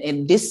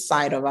in this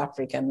side of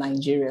Africa,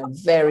 Nigeria,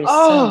 very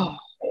soon.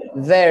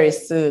 Very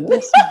soon.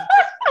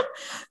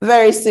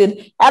 Very soon.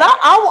 And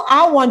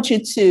I want you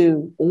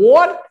to,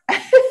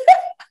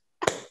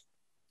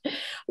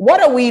 what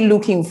are we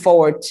looking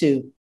forward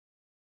to?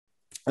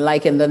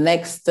 Like in the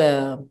next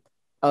a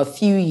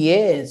few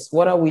years,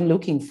 what are we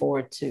looking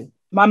forward to?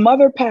 My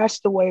mother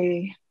passed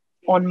away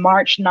on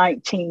March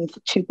 19th,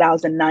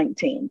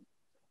 2019.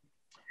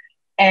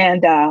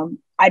 And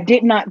I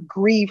did not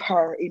grieve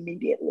her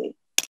immediately.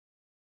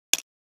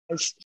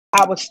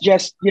 I was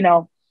just,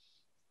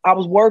 I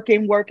was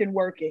working.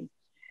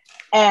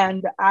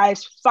 And I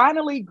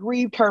finally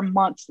grieved her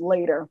months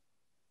later.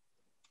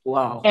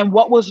 Wow. And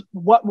what was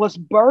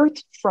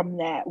birthed from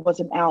that was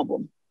an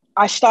album.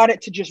 I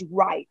started to just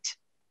write.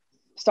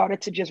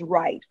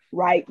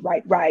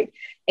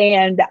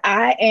 And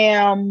I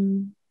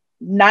am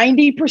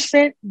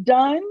 90%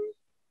 done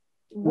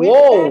with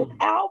that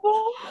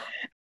album.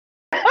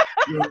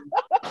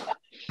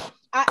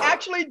 I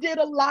actually did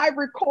a live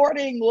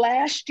recording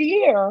last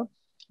year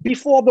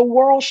before the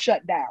world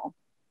shut down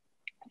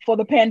for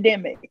the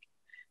pandemic.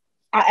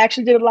 I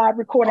actually did a live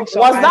recording. So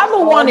was that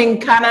the one in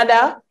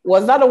Canada?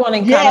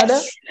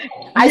 Canada?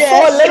 I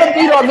saw a little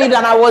bit of it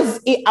and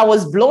I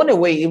was blown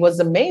away. It was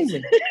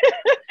amazing.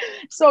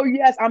 So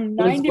yes, I'm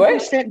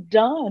 90%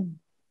 done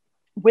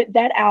with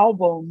that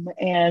album.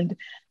 And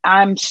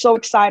I'm so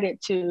excited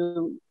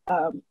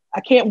I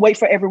can't wait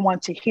for everyone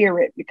to hear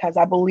it, because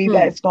I believe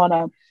that it's going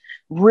to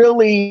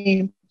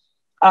really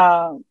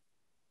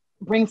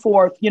bring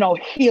forth,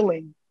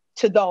 healing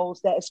to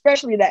those that,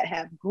 especially that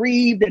have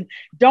grieved and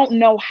don't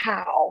know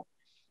how,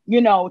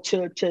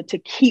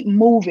 to keep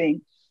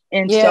moving.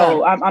 And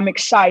so I'm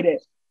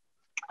excited.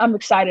 I'm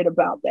excited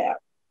about that.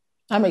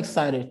 I'm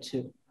excited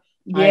too.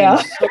 I am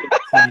Yeah. so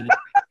excited.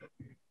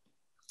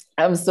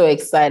 I'm so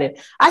excited.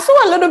 I saw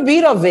a little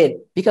bit of it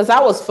because I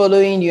was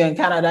following you in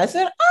Canada. I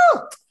said,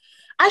 oh,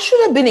 I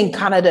should have been in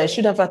Canada. I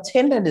should have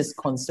attended this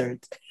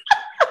concert.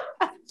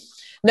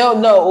 No,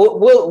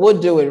 we'll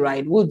do it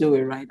right. We'll do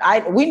it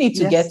right. We need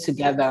to get Yes.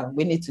 together.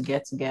 We need to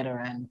get together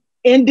and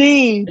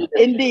Indeed. oh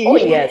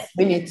Indeed. yes,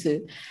 we need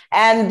to.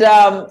 And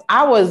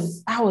I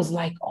was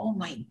like, oh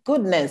my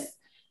goodness.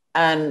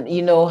 And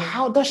you know,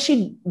 how does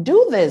she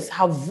do this?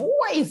 Her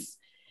voice,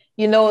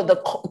 you know, the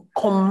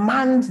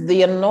command,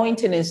 the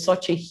anointing in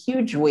such a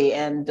huge way,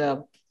 and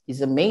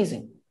is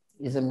amazing.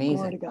 Is amazing.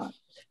 Glory to God.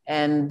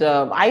 And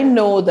I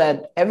know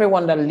that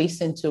everyone that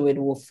listens to it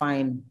will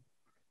find,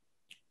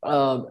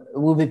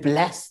 will be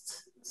blessed.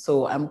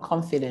 So I'm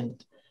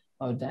confident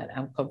of that.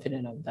 I'm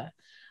confident of that.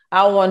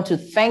 I want to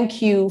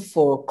thank you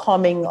for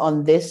coming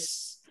on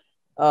this.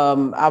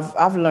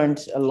 I've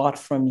learned a lot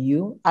from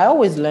you. I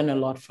always learn a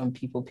lot from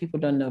people. People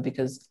don't know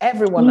because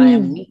everyone I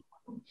meet,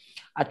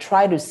 I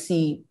try to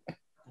see,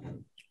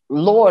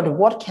 Lord,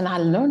 what can I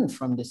learn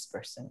from this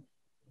person?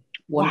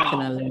 What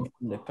can I learn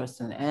from the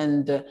person?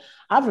 And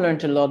I've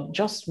learned a lot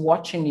just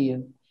watching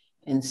you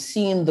and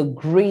seeing the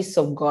grace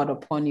of God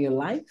upon your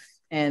life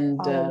and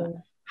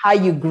how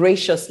you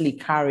graciously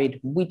carried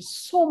with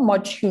so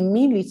much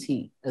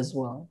humility as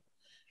well.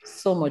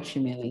 So much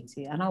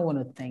humility. And I want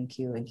to thank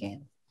you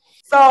again.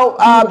 So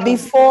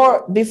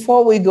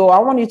before we go, I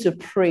want you to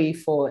pray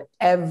for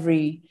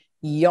every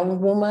young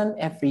woman,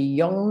 every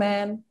young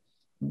man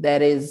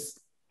that is,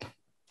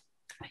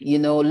 you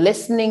know,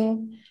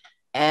 listening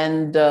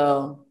and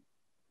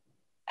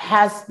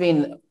has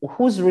been,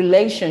 whose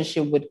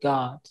relationship with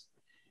God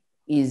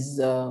is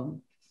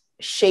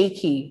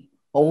shaky,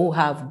 or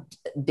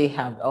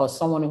or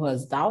someone who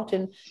has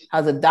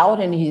a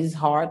doubt in his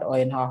heart or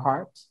in her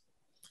heart.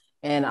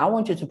 And I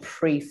want you to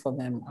pray for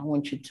them. I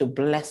want you to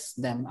bless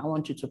them. I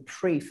want you to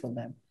pray for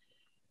them.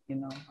 You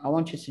know, I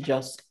want you to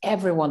just,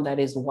 everyone that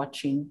is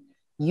watching,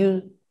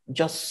 you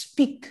just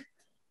speak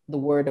the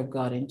word of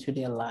God into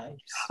their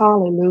lives.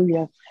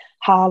 Hallelujah.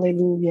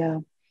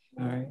 Hallelujah.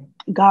 All right.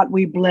 God,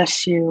 we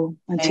bless you.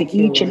 And Thank to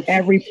you, each and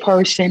every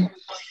person,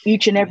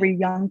 each and every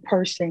young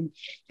person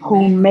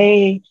who Amen.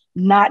 may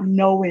not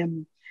know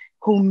him,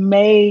 who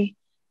may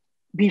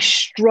be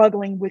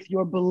struggling with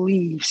your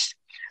beliefs,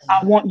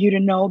 I want you to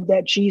know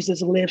that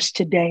Jesus lives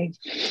today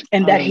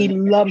and that he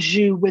loves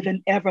you with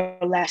an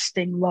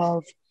everlasting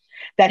love,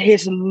 that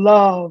his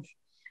love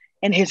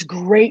and his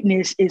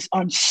greatness is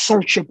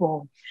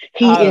unsearchable.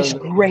 He is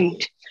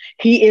great.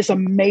 He is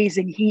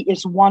amazing. He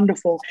is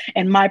wonderful.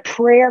 And my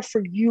prayer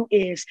for you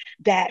is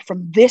that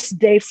from this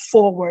day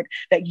forward,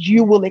 that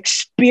you will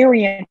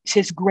experience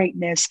his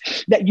greatness,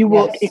 that you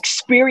will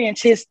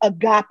experience his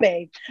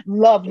agape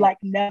love like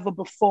never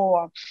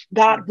before.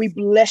 God, we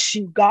bless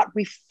you. God,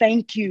 we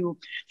thank you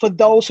for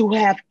those who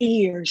have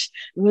ears.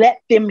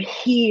 Let them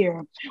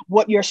hear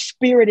what your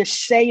spirit is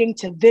saying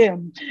to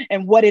them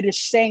and what it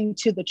is saying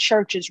to the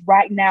churches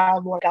right now,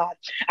 Lord God.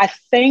 I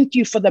thank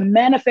you for the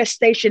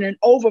manifestation and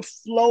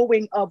overflowing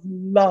of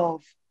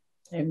love.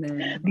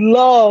 Amen.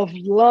 Love,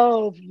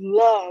 love,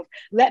 love.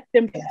 Let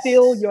them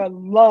feel your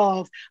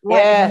love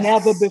like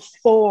never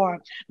before.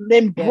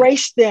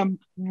 Embrace them.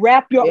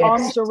 Wrap your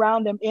arms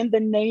around them in the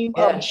name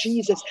of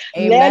Jesus.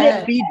 Amen. Let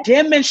it be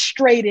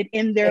demonstrated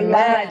in their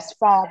lives,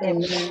 Father.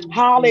 Amen.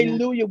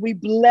 Hallelujah. We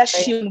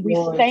bless you and we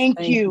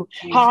thank you.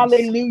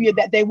 Hallelujah.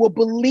 That they will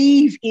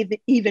believe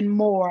even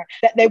more,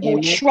 that they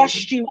will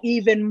trust you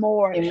even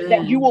more,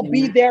 that you will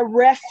be their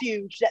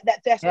refuge,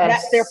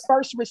 that's their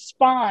first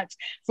response,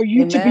 for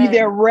you to be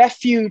their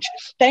refuge.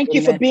 Thank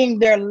you for being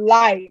their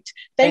light.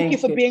 Thank you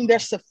for being their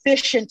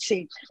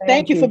sufficiency.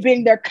 Thank you for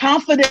being their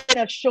confident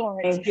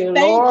assurance.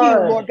 Thank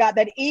you, Lord God,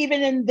 that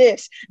even in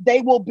this,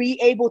 they will be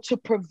able to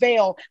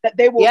prevail, that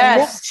they will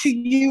look to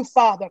you,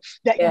 Father,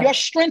 that your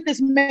strength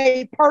is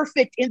made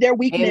perfect in their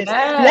weakness.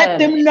 Let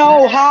them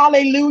know,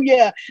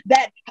 hallelujah,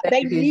 that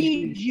they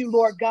need you,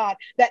 Lord God,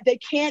 that they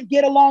can't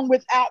get along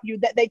without you,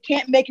 that they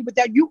can't make it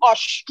without you. You are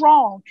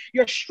strong.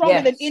 You're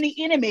stronger than any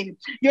enemy.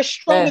 You're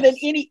stronger than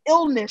any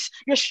illness.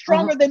 You're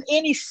stronger than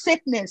any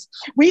sickness.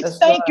 We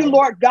thank you,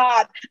 Lord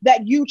God,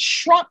 that you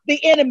trump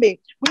the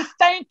enemy. We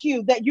thank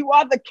you that you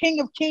are the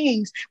King of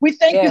Kings. We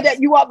thank you that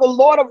you are the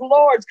Lord of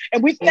Lords.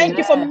 And we thank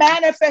you for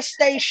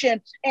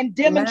manifestation and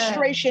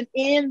demonstration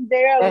in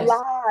their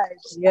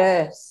lives.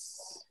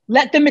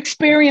 Let them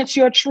experience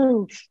your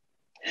truth.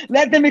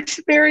 Let them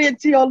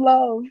experience your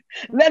love.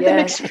 Let them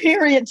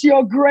experience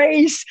your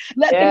grace.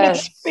 Let them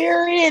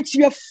experience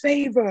your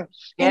favor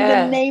in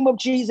the name of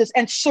Jesus,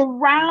 and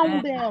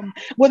surround them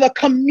with a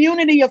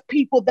community of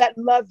people that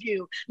love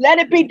you. Let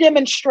it be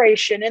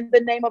demonstration in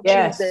the name of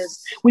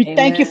Jesus. We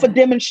thank you for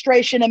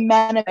demonstration and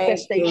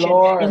manifestation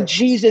in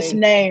Jesus'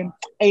 name.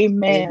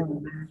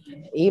 Amen.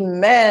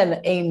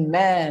 Amen.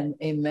 Amen.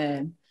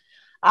 Amen.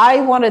 I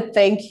want to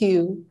thank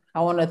you. I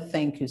want to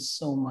thank you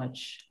so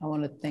much. I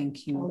want to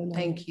thank you. Hallelujah.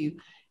 Thank you.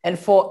 And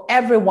for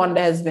everyone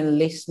that has been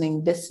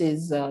listening, this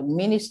is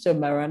Minister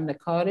Maranda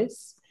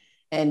Curtis.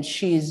 and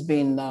she's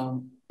been a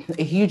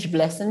huge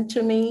blessing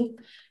to me.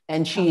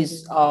 And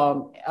she's,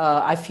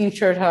 I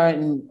featured her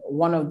in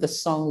one of the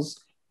songs,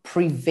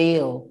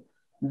 Prevail,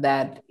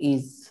 that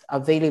is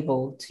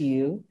available to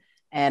you.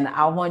 And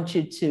I want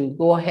you to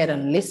go ahead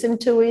and listen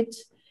to it.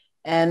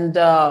 And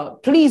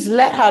please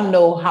let her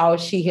know how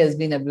she has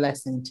been a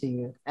blessing to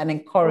you and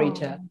encourage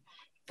her.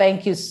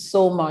 Thank you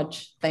so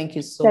much. Thank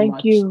you so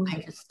much.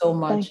 Thank you so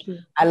much.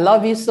 I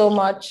love you so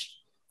much.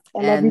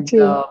 I love you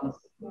too.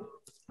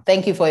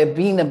 Thank you for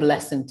being a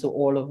blessing to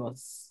all of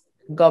us.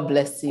 God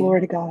bless you.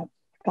 Glory to God.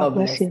 God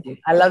bless you.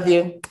 I love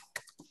you.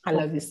 I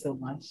love you so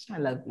much. I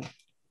love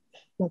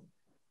you.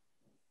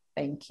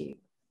 Thank you.